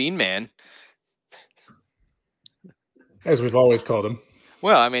 The Bean Man. As we've always called him.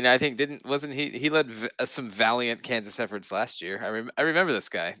 Well, I mean, I think wasn't he led some valiant Kansas efforts last year. I remember this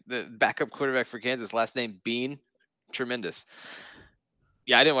guy, the backup quarterback for Kansas, last name Bean, tremendous.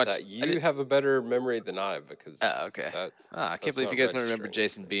 Yeah, I didn't watch. You have a better memory than I because. Okay. I can't believe you guys don't remember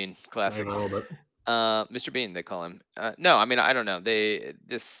Jason Bean, classic. Mr. Bean, they call him. No, I mean, I don't know.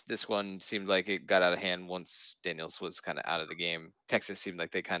 This one seemed like it got out of hand once Daniels was kind of out of the game. Texas seemed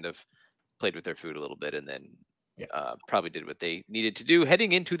like they kind of played with their food a little bit, and then probably did what they needed to do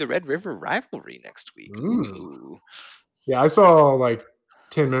heading into the Red River rivalry next week. Ooh. Yeah, I saw like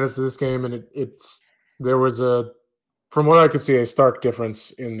 10 minutes of this game, and there was from what I could see, a stark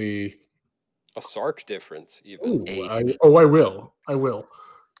difference in the. A stark difference, even. I will.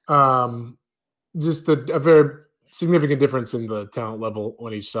 Just a very significant difference in the talent level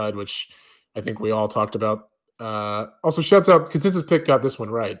on each side, which I think we all talked about. Also, shouts out, consensus pick got this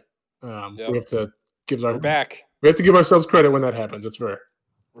one right. We have to give We're back. We have to give ourselves credit when that happens. It's fair.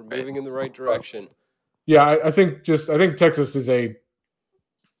 We're moving in the right direction. Yeah, I think Texas is a,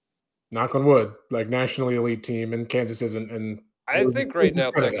 knock on wood, like nationally elite team, and Kansas isn't. And I think right now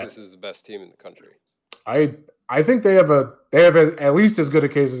Texas is the best team in the country. I think they have at least as good a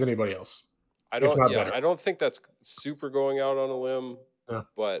case as anybody else. I don't think that's super going out on a limb,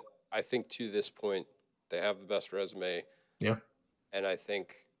 but I think to this point they have the best resume. Yeah, and I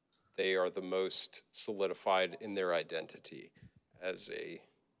think they are the most solidified in their identity as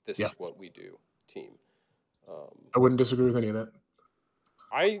this is what we do team. I wouldn't disagree with any of that.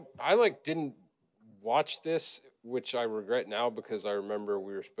 I didn't watch this, which I regret now because I remember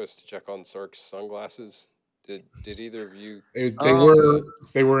we were supposed to check on Sark's sunglasses. Did either of you?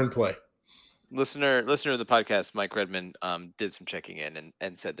 They were in play. Listener of the podcast, Mike Redmond, did some checking in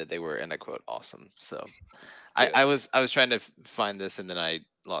and said that they were, and I quote, awesome. So I was trying to find this, and then I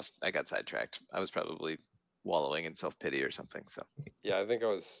got sidetracked. I was probably wallowing in self-pity or something. So yeah, I think I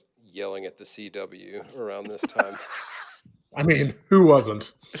was yelling at the CW around this time. I mean, who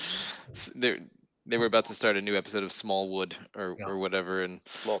wasn't? They were about to start a new episode of Smallwood or whatever, and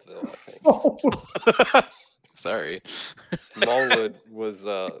Smallville, I think. Sorry. Smallwood was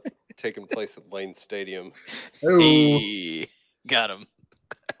taking place at Lane Stadium. Hey, got him.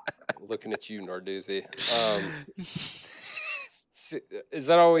 Looking at you, Narduzzi. Is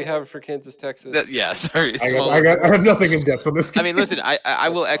that all we have for Kansas, Texas? Sorry. I have nothing in depth on this game. I mean, listen, I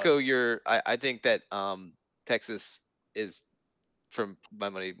will echo your. I think that Texas is, from my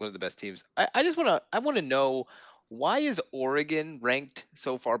money, one of the best teams. I want to know, why is Oregon ranked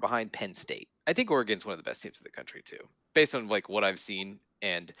so far behind Penn State? I think Oregon's one of the best teams in the country too, based on like what I've seen.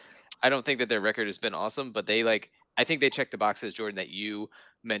 And I don't think that their record has been awesome, but I think they check the boxes, Jordan, that you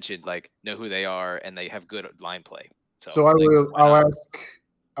mentioned, like know who they are and they have good line play. So I'll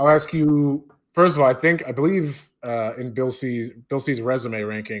ask you, first of all, I believe in Bill C's resume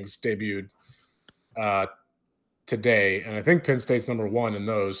rankings debuted today, and I think Penn State's number 1 in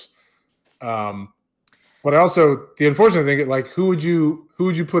those. But also the unfortunate thing, like who would you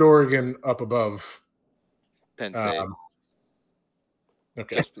put Oregon up above Penn State?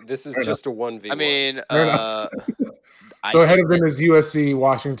 Okay, this is just a 1v1. I mean, so ahead of them is USC,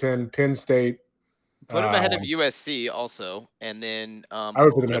 Washington, Penn State. Put him ahead of USC also, and then I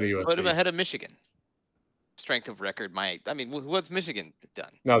would put him ahead of USC. Put him ahead of Michigan. Strength of record, what's Michigan done?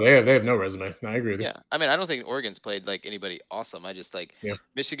 No, they have no resume. No, I agree with you. Yeah, I mean, I don't think Oregon's played like anybody awesome. I just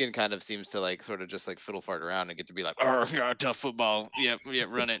Michigan kind of seems to like sort of just like fiddle fart around and get to be like, oh, yeah, tough football. Yeah,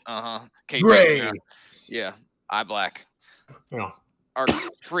 run it. Gray. Yeah, eye black. Yeah.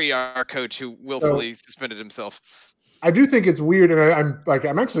 Our coach who willfully suspended himself. I do think it's weird, and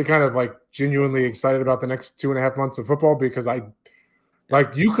I'm actually kind of like genuinely excited about the next 2.5 months of football because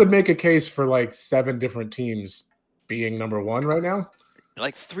you could make a case for like 7 different teams being number 1 right now.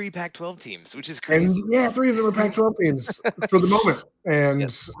 Like 3 Pac-12 teams, which is crazy. And 3 of them are Pac-12 teams for the moment. And now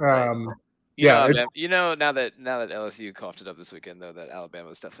that LSU coughed it up this weekend, though, that Alabama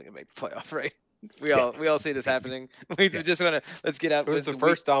is definitely gonna make the playoff, right? We all see this happening. We just want to let's get out. It was the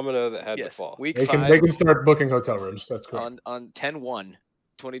first domino that had to fall. Week they 5, they can start booking hotel rooms. That's correct. On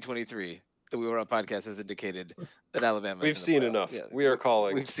 10/1/2023, the We Were Up podcast has indicated that Alabama. We've seen enough. Yeah, We are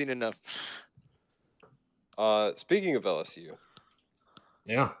calling. We've seen enough. Speaking of LSU,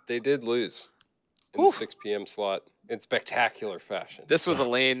 Yeah. they did lose in Whew. the 6 p.m. slot in spectacular fashion. This was the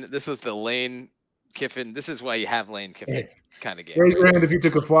Lane Kiffin. This is why you have Lane Kiffin kind of game. Raise your hand if you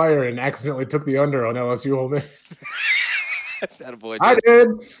took a flyer and accidentally took the under on LSU Ole Miss. That's not a boy. I did.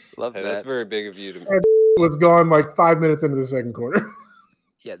 Love Hey, that. that's very big of you to me. Was gone like 5 minutes into the second quarter.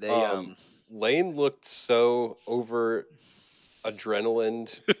 Yeah, they Lane looked so over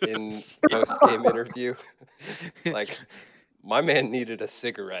adrenaline in post game interview. Like my man needed a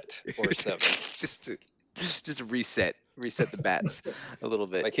cigarette or 7. just reset the bats a little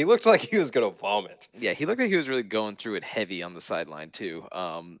bit. Like he looked like he was gonna vomit. Yeah, he looked like he was really going through it heavy on the sideline too.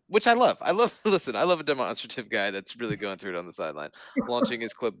 Which I love. Listen, I love a demonstrative guy that's really going through it on the sideline, launching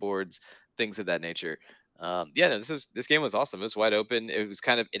his clipboards, things of that nature. Yeah, no, this game was awesome. It was wide open. It was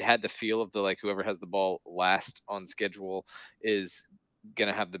it had the feel of the like whoever has the ball last on schedule is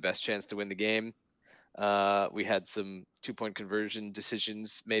gonna have the best chance to win the game. We had some 2-point conversion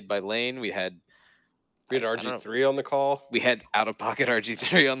decisions made by Lane. We had RG3 on the call. We had out of pocket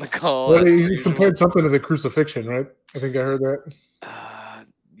RG3 on the call. Well, he compared something to the crucifixion, right? I think I heard that.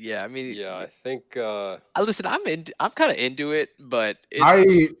 Yeah, I mean, Yeah, I think. Listen, I'm kind of into it, but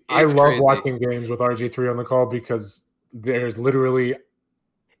I love crazy. watching games with RG3 on the call because there's literally.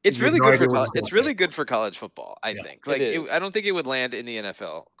 It's really no good idea for what it's it's gonna really good for college football. I think. Like, I don't think it would land in the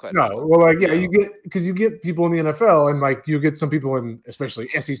NFL quite. No, as well. well, like yeah, you get people in the NFL, and like you get some people in especially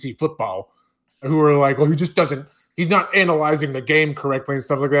SEC football who are like, well, he just doesn't. He's not analyzing the game correctly and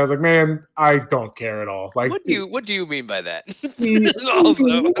stuff like that. I was like, man, I don't care at all. Like, what do you mean by that?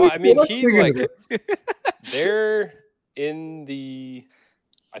 Well, I mean, they're in the.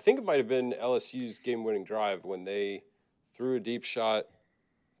 I think it might have been LSU's game-winning drive when they threw a deep shot.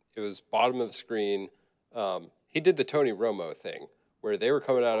 It was bottom of the screen. He did the Tony Romo thing where they were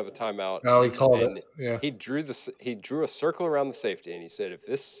coming out of a timeout. Oh, he called it. Yeah. He drew a circle around the safety, and he said, if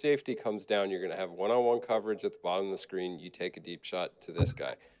this safety comes down, you're going to have one-on-one coverage at the bottom of the screen. You take a deep shot to this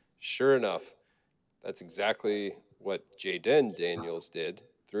guy. Sure enough, that's exactly what Jaden Daniels did.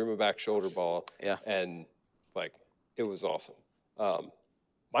 Threw him a back shoulder ball. Yeah. And, like, it was awesome.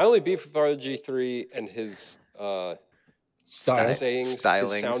 My only beef with RG3 and his sayings, his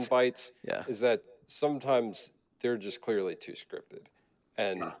sound bites, is that sometimes they're just clearly too scripted.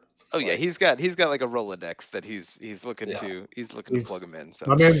 And yeah, he's got like a Rolodex that he's looking to plug them in. So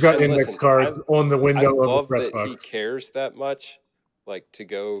my man's got index cards on the window of the press box. He cares that much, like to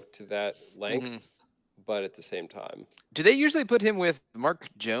go to that length, but at the same time, do they usually put him with Mark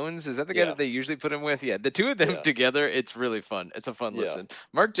Jones? Is that the guy that they usually put him with? Yeah, the two of them together, it's really fun. It's a fun listen.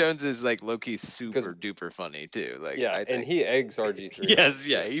 Mark Jones is like low-key super duper funny too. Like and he eggs RG3. Yes,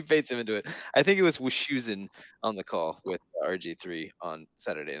 he baits him into it. I think it was Wischusen on the call with RG3 on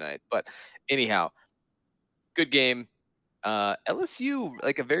Saturday night. But anyhow, good game. LSU,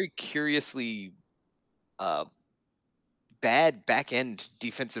 like a very curiously bad back end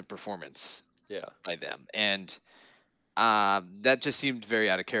defensive performance. By them, and that just seemed very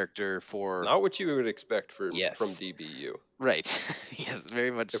out of character for not what you would expect from DBU. Right. Yes,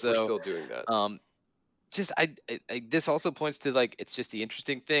 very much so. We're still doing that. Just I this also points to like it's just the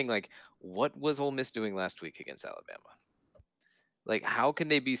interesting thing. Like, what was Ole Miss doing last week against Alabama? Like, how can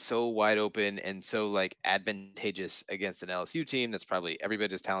they be so wide open and so like advantageous against an LSU team that's probably every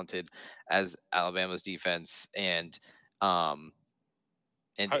bit as talented as Alabama's defense and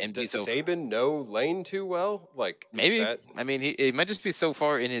does Saban know Lane too well? Like maybe. I mean, he might just be so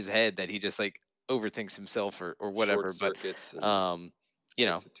far in his head that he just like overthinks himself or whatever. But you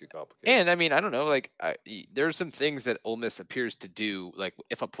know, too complicated. And I mean, I don't know. Like, there are some things that Ole Miss appears to do. Like,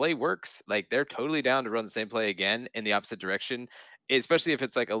 if a play works, like they're totally down to run the same play again in the opposite direction. Especially if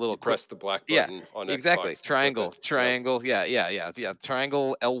it's like a little press the black button on exactly Xbox triangle. Yeah.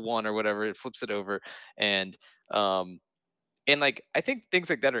 Triangle L1 or whatever. It flips it over and like, I think things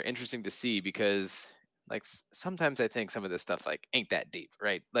like that are interesting to see because like sometimes I think some of this stuff like ain't that deep,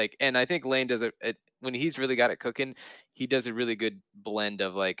 right? Like, and I think Lane does it when he's really got it cooking. He does a really good blend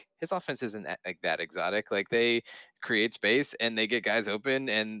of like his offense isn't like that exotic. Like they create space and they get guys open,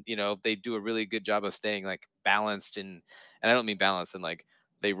 and you know they do a really good job of staying like balanced and I don't mean balanced and like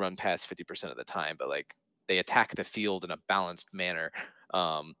they run past 50% of the time, but like they attack the field in a balanced manner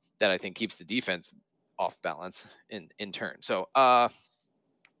that I think keeps the defense off balance in turn. So a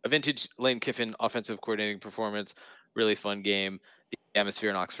vintage Lane Kiffin offensive coordinating performance, really fun game. The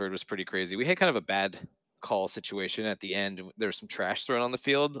atmosphere in Oxford was pretty crazy. We had kind of a bad call situation at the end. There was some trash thrown on the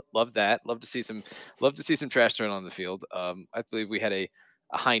field. Love that. Love to see some trash thrown on the field. I believe we had a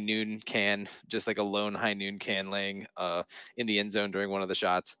high noon can, just like a lone high noon can laying in the end zone during one of the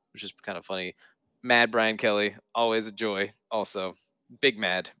shots, which is kind of funny. Mad Brian Kelly, always a joy. Also, big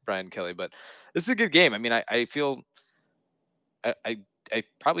mad Brian Kelly, but this is a good game. I mean, I feel I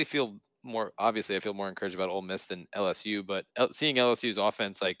probably feel more, obviously I feel more encouraged about Ole Miss than LSU, but seeing LSU's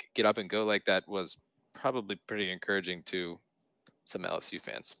offense like get up and go like that was probably pretty encouraging to some LSU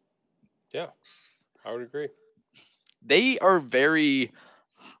fans. Yeah, I would agree. They are very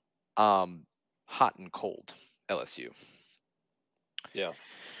hot and cold, LSU. Yeah.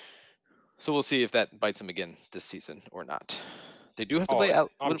 So we'll see if that bites them again this season or not. They do have to Oh, play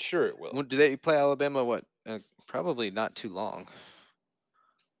out. I'm sure it will. When do they play Alabama? What? Probably not too long.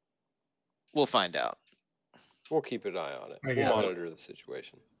 We'll find out. We'll keep an eye on it. I We'll got it. monitor the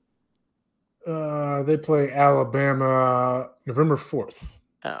situation. They play Alabama November 4th.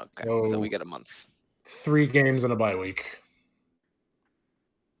 Oh, okay. So we got a month. 3 games in a bye week.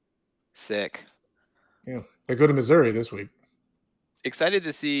 Sick. Yeah, they go to Missouri this week. Excited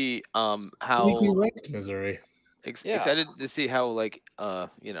to see how Sneaky ranked Missouri. excited to see how like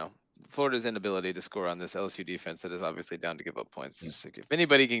Florida's inability to score on this LSU defense that is obviously down to give up points. Just like, if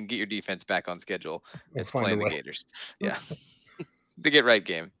anybody can get your defense back on schedule, it's playing the Gators. Yeah, the get right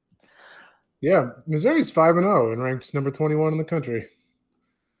game. Yeah, Missouri's 5-0 and ranked number 21 in the country.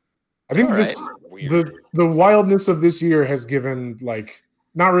 I think the wildness of this year has given like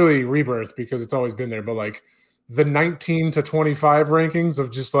not really rebirth because it's always been there, but like the 19 to 25 rankings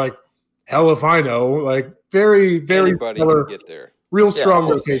of just like hell if I know, like very, very can get there. Real strong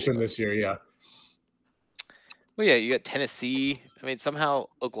rotation this year, yeah. Well, yeah, you got Tennessee. I mean, somehow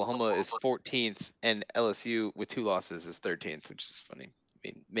Oklahoma is 14th and LSU with 2 losses is 13th, which is funny. I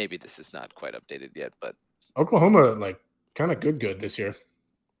mean, maybe this is not quite updated yet, but Oklahoma like kind of good this year.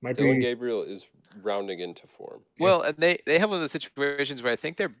 Dylan Gabriel is rounding into form. Well, and they have one of those situations where I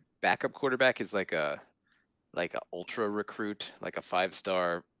think their backup quarterback is like a ultra recruit, like a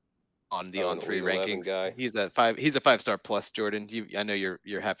 5-star on the on-3 rankings guy. He's a 5-star plus, Jordan. I know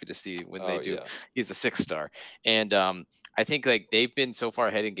you're happy to see when they do. Yeah. He's a 6-star, and I think like they've been so far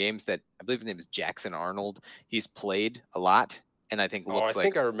ahead in games that I believe his name is Jackson Arnold. He's played a lot, and I think I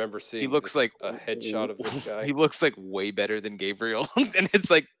think I remember seeing. He looks like a headshot of this guy. He looks like way better than Gabriel, and it's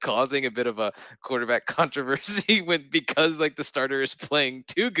like causing a bit of a quarterback controversy because like the starter is playing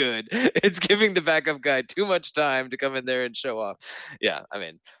too good. It's giving the backup guy too much time to come in there and show off. Yeah, I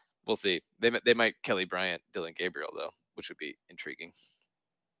mean, we'll see. They might Kelly Bryant Dylan Gabriel though, which would be intriguing.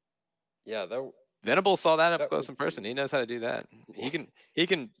 Yeah, Venable saw that up close in person. He knows how to do that. He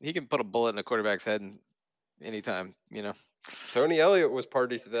can put a bullet in a quarterback's head anytime, Tony Elliott was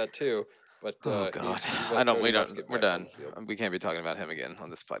party to that too, but oh god, we're done. We can't be talking about him again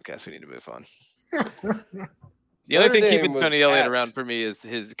on this podcast. We need to move on. The only thing keeping Tony Elliott around for me is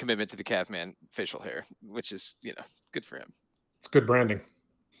his commitment to the Calfman facial hair, which is good for him. It's good branding.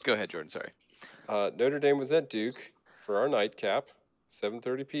 Go ahead, Jordan. Sorry. Notre Dame was at Duke for our nightcap,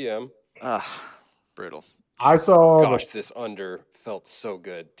 7:30 p.m. Brutal. I saw. Gosh, this under felt so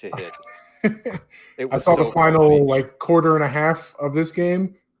good to hit. I saw the final like quarter and a half of this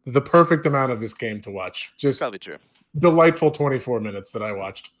game. The perfect amount of this game to watch. Just probably true. Delightful 24 minutes that I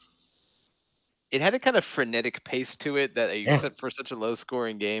watched. It had a kind of frenetic pace to it that except for such a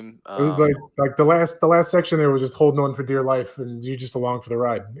low-scoring game. It was like the last section there was just holding on for dear life, and you just along for the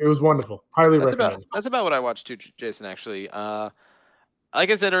ride. It was wonderful. Highly recommend. That's about what I watched too, Jason. Actually,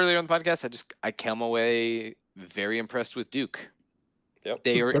 like I said earlier on the podcast, I come away very impressed with Duke. Yep.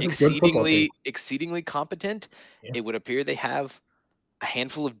 They are exceedingly competent. Yeah. It would appear they have a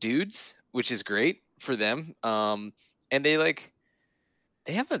handful of dudes, which is great for them. And they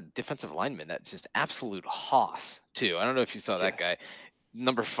have a defensive lineman that's just absolute hoss too. I don't know if you saw that guy,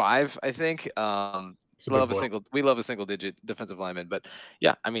 number 5, I think. We love a single digit defensive lineman, but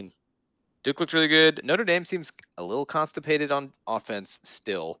yeah, I mean, Duke looks really good. Notre Dame seems a little constipated on offense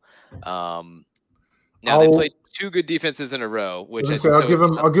still. Now they played 2 good defenses in a row, which I'll give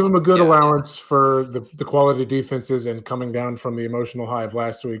them a good allowance for the quality defenses and coming down from the emotional high of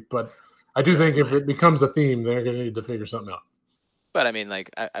last week. But I do think if it becomes a theme, they're going to need to figure something out. But I mean, like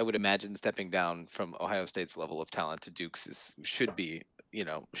I would imagine stepping down from Ohio State's level of talent to Duke's should be,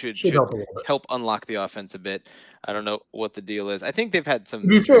 should help unlock the offense a bit. I don't know what the deal is. I think they've had some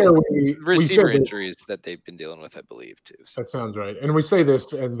receiver injuries that they've been dealing with, I believe, too. So. That sounds right. And we say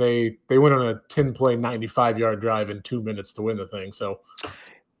this, and they went on a 10-play, 95-yard drive in 2 minutes to win the thing. So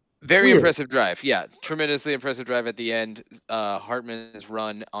Very Weird. impressive drive. Yeah, tremendously impressive drive at the end. Hartman's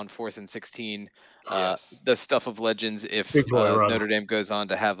run on 4th and 16. Yes. The stuff of legends if Big boy run. Notre Dame goes on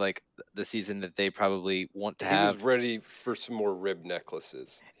to have like the season that they probably want to He have. was ready for some more rib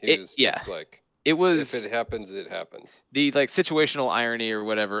necklaces. He was just like, it was, if it happens, it happens. The like situational irony or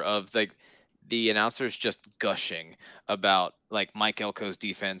whatever of like the announcers just gushing about like Mike Elko's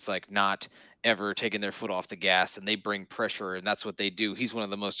defense, like not ever taking their foot off the gas, and they bring pressure, and that's what they do. He's one of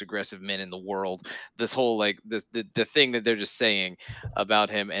the most aggressive men in the world. This whole like the thing that they're just saying about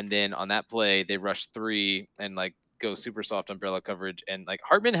him, and then on that play they rush 3 and like go super soft umbrella coverage, and like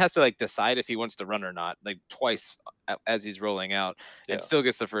Hartman has to like decide if he wants to run or not, like twice as he's rolling out, and still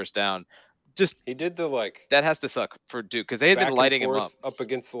gets the first down. Just he did the like that has to suck for Duke because they had been lighting him up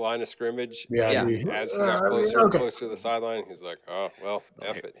against the line of scrimmage. Yeah. As he got closer and closer to the sideline, he's like, "Oh well,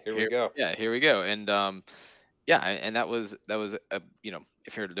 F it, here we go." Yeah, here we go. And and that was a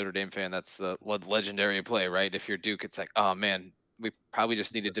if you're a Notre Dame fan, that's the legendary play, right? If you're Duke, it's like, oh man, we probably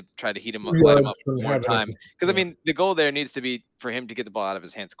just needed to try to heat him up, light him up one more time. Because I mean, the goal there needs to be for him to get the ball out of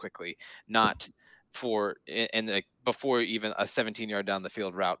his hands quickly, not for and like before even a 17-yard down the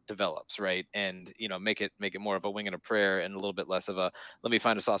field route develops, right? And make it more of a wing and a prayer and a little bit less of a let me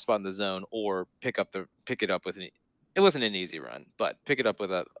find a soft spot in the zone or pick it up with it wasn't an easy run, but pick it up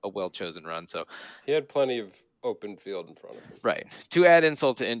with a well chosen run. So he had plenty of open field in front of him. Right. To add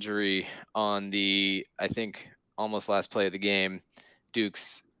insult to injury, on the I think almost last play of the game,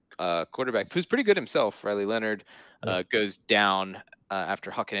 Duke's quarterback, who's pretty good himself, Riley Leonard, goes down after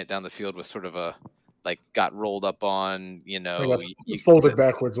hucking it down the field with sort of a like got rolled up on, folded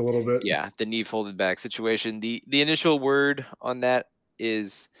backwards a little bit. Yeah, the knee folded back situation. The initial word on that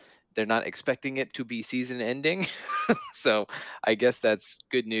is they're not expecting it to be season ending. So I guess that's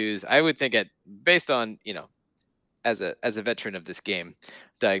good news. I would think based on, as a veteran of this game,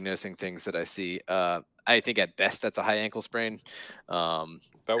 diagnosing things that I see, I think at best that's a high ankle sprain. That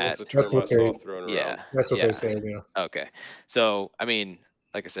was the term I saw thrown around. Yeah, that's what they say. Yeah. Okay. So I mean,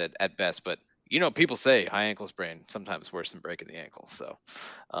 like I said, at best, but people say high ankle sprain sometimes worse than breaking the ankle. So,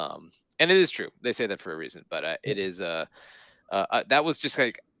 and it is true. They say that for a reason. But it is that was just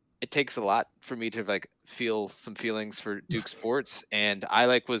like it takes a lot for me to like feel some feelings for Duke sports, and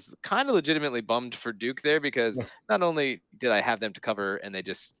I was kind of legitimately bummed for Duke there because not only did I have them to cover, and they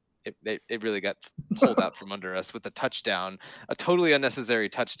just it really got pulled out from under us with a touchdown, a totally unnecessary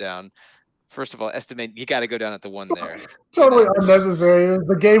touchdown. First of all, estimate you got to go down at the 1 there. Totally unnecessary.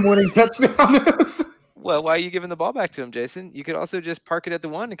 The game-winning touchdown. Well, why are you giving the ball back to him, Jason? You could also just park it at the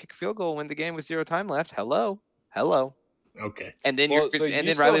 1 and kick a field goal, win the game with 0 time left. Hello. Okay. And then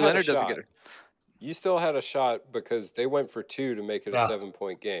then Riley Leonard doesn't get it. You still had a shot because they went for 2 to make it a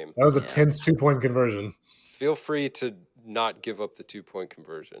 7-point game. That was a tense 2-point conversion. Feel free to not give up the 2-point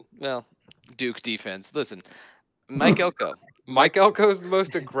conversion. Well, Duke defense. Listen, Mike Elko. Mike Elko is the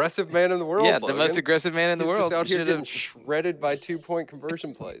most aggressive man in the world. Yeah, Logan. the most aggressive man in the world. Just out here getting shredded by 2-point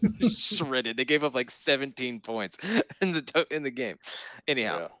conversion plays. Shredded. They gave up like 17 points in the game.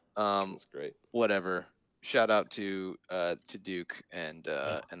 Anyhow, that's great. Whatever. Shout out to Duke and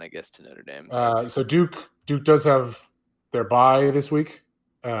I guess to Notre Dame. So Duke does have their bye this week,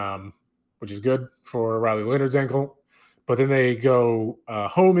 which is good for Riley Leonard's ankle. But then they go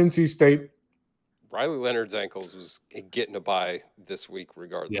home NC State. Riley Leonard's ankles was getting a bye this week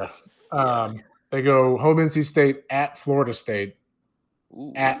regardless. Yes. They go home NC State at Florida State,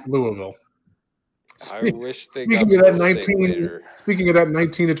 at Louisville. I wish they got Florida State later. Speaking of that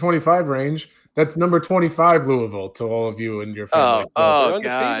 19 to 25 range, that's number 25 Louisville to all of you and your family. Oh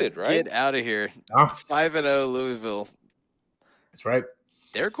God, right? Get out of here. 5-0 Louisville. That's right.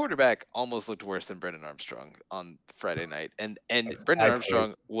 Their quarterback almost looked worse than Brendan Armstrong on Friday night. And Brendan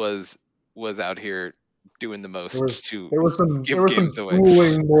Armstrong was out here doing the most there were some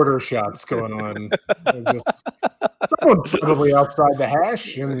grueling mortar shots going on. Someone probably outside the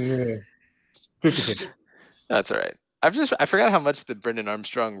hash and 50-50. That's all right. I forgot how much the Brendan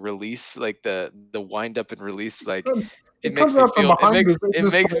Armstrong release, like the wind up and release, like it makes me feel.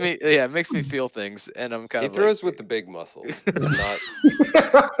 It makes me feel things, and I'm kind of. He throws with the big muscles,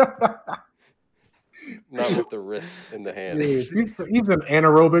 not with the wrist in the hand. He's an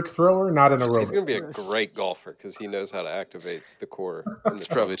anaerobic thrower, not an aerobic. He's going to be a great golfer because he knows how to activate the core. That's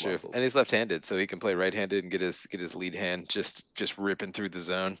probably true. Muscles. And he's left-handed, so he can play right-handed and get his lead hand just ripping through the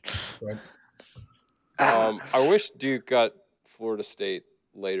zone. Right. I wish Duke got Florida State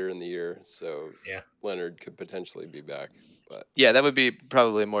later in the year, so Leonard could potentially be back. But yeah, that would be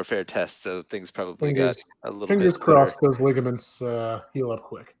probably a more fair test. So things probably got a little. Fingers bit crossed, those ligaments heal up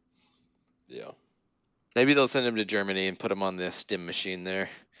quick. Yeah. Maybe they'll send him to Germany and put him on the stim machine there.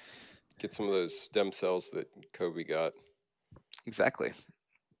 Get some of those stem cells that Kobe got. Exactly.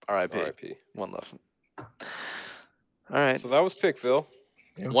 R.I.P. R.I.P. One love. All right. So that was Pickville.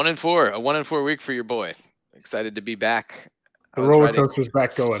 Yeah. 1-4. A 1-4 week for your boy. Excited to be back. The roller coaster's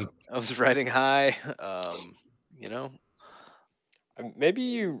back going. I was riding high. Maybe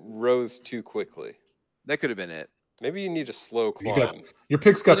you rose too quickly. That could have been it. Maybe you need a slow climb. Your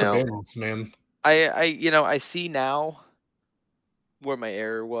pick's got the bends, man. I see now where my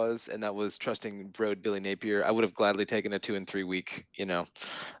error was, and that was trusting Road Billy Napier. I would have gladly taken a 2-3 week.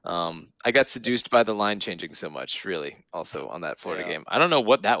 I got seduced by the line changing so much. Really, also on that Florida game, I don't know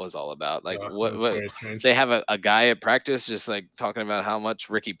what that was all about. Like what they have a guy at practice just like talking about how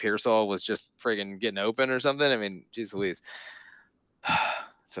much Ricky Pearsall was just friggin' getting open or something. I mean, geez Louise,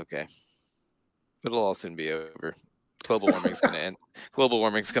 it's okay. It'll all soon be over. Global warming's going to end. Global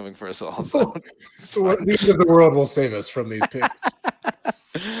warming's coming for us all. So the end of the world will save us from these picks.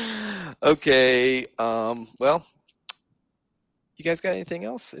 Okay. Well, you guys got anything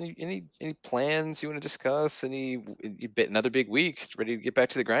else? Any plans you want to discuss? Another big week? Ready to get back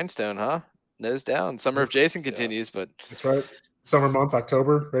to the grindstone, huh? Nose down. Summer of Jason continues, but that's right. Summer month,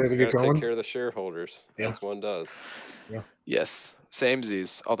 October, ready to get going. Take care of the shareholders, as one does. Yeah. Yes.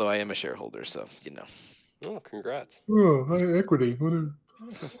 Samesies. Although I am a shareholder, so Oh, congrats. Oh, equity.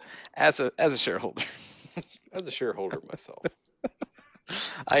 As a shareholder. As a shareholder myself.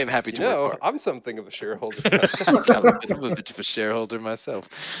 I am happy to work hard. I'm something of a shareholder myself. I'm a bit of a shareholder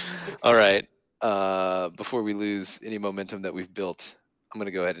myself. All right. Before we lose any momentum that we've built, I'm going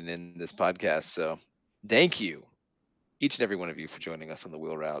to go ahead and end this podcast. So thank you, each and every one of you, for joining us on the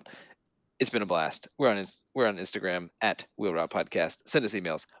Wheel Route. It's been a blast. We're on Instagram at Wheel Route Podcast. Send us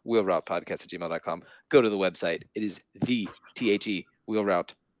emails, wheelroutepodcast@gmail.com. Go to the website. It is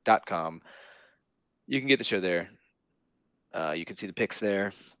wheelroute.com. You can get the show there. You can see the pics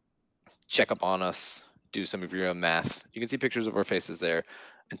there. Check up on us. Do some of your own math. You can see pictures of our faces there.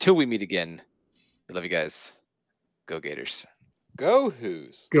 Until we meet again, we love you guys. Go Gators. Go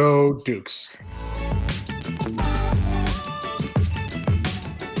Hoos. Go Dukes.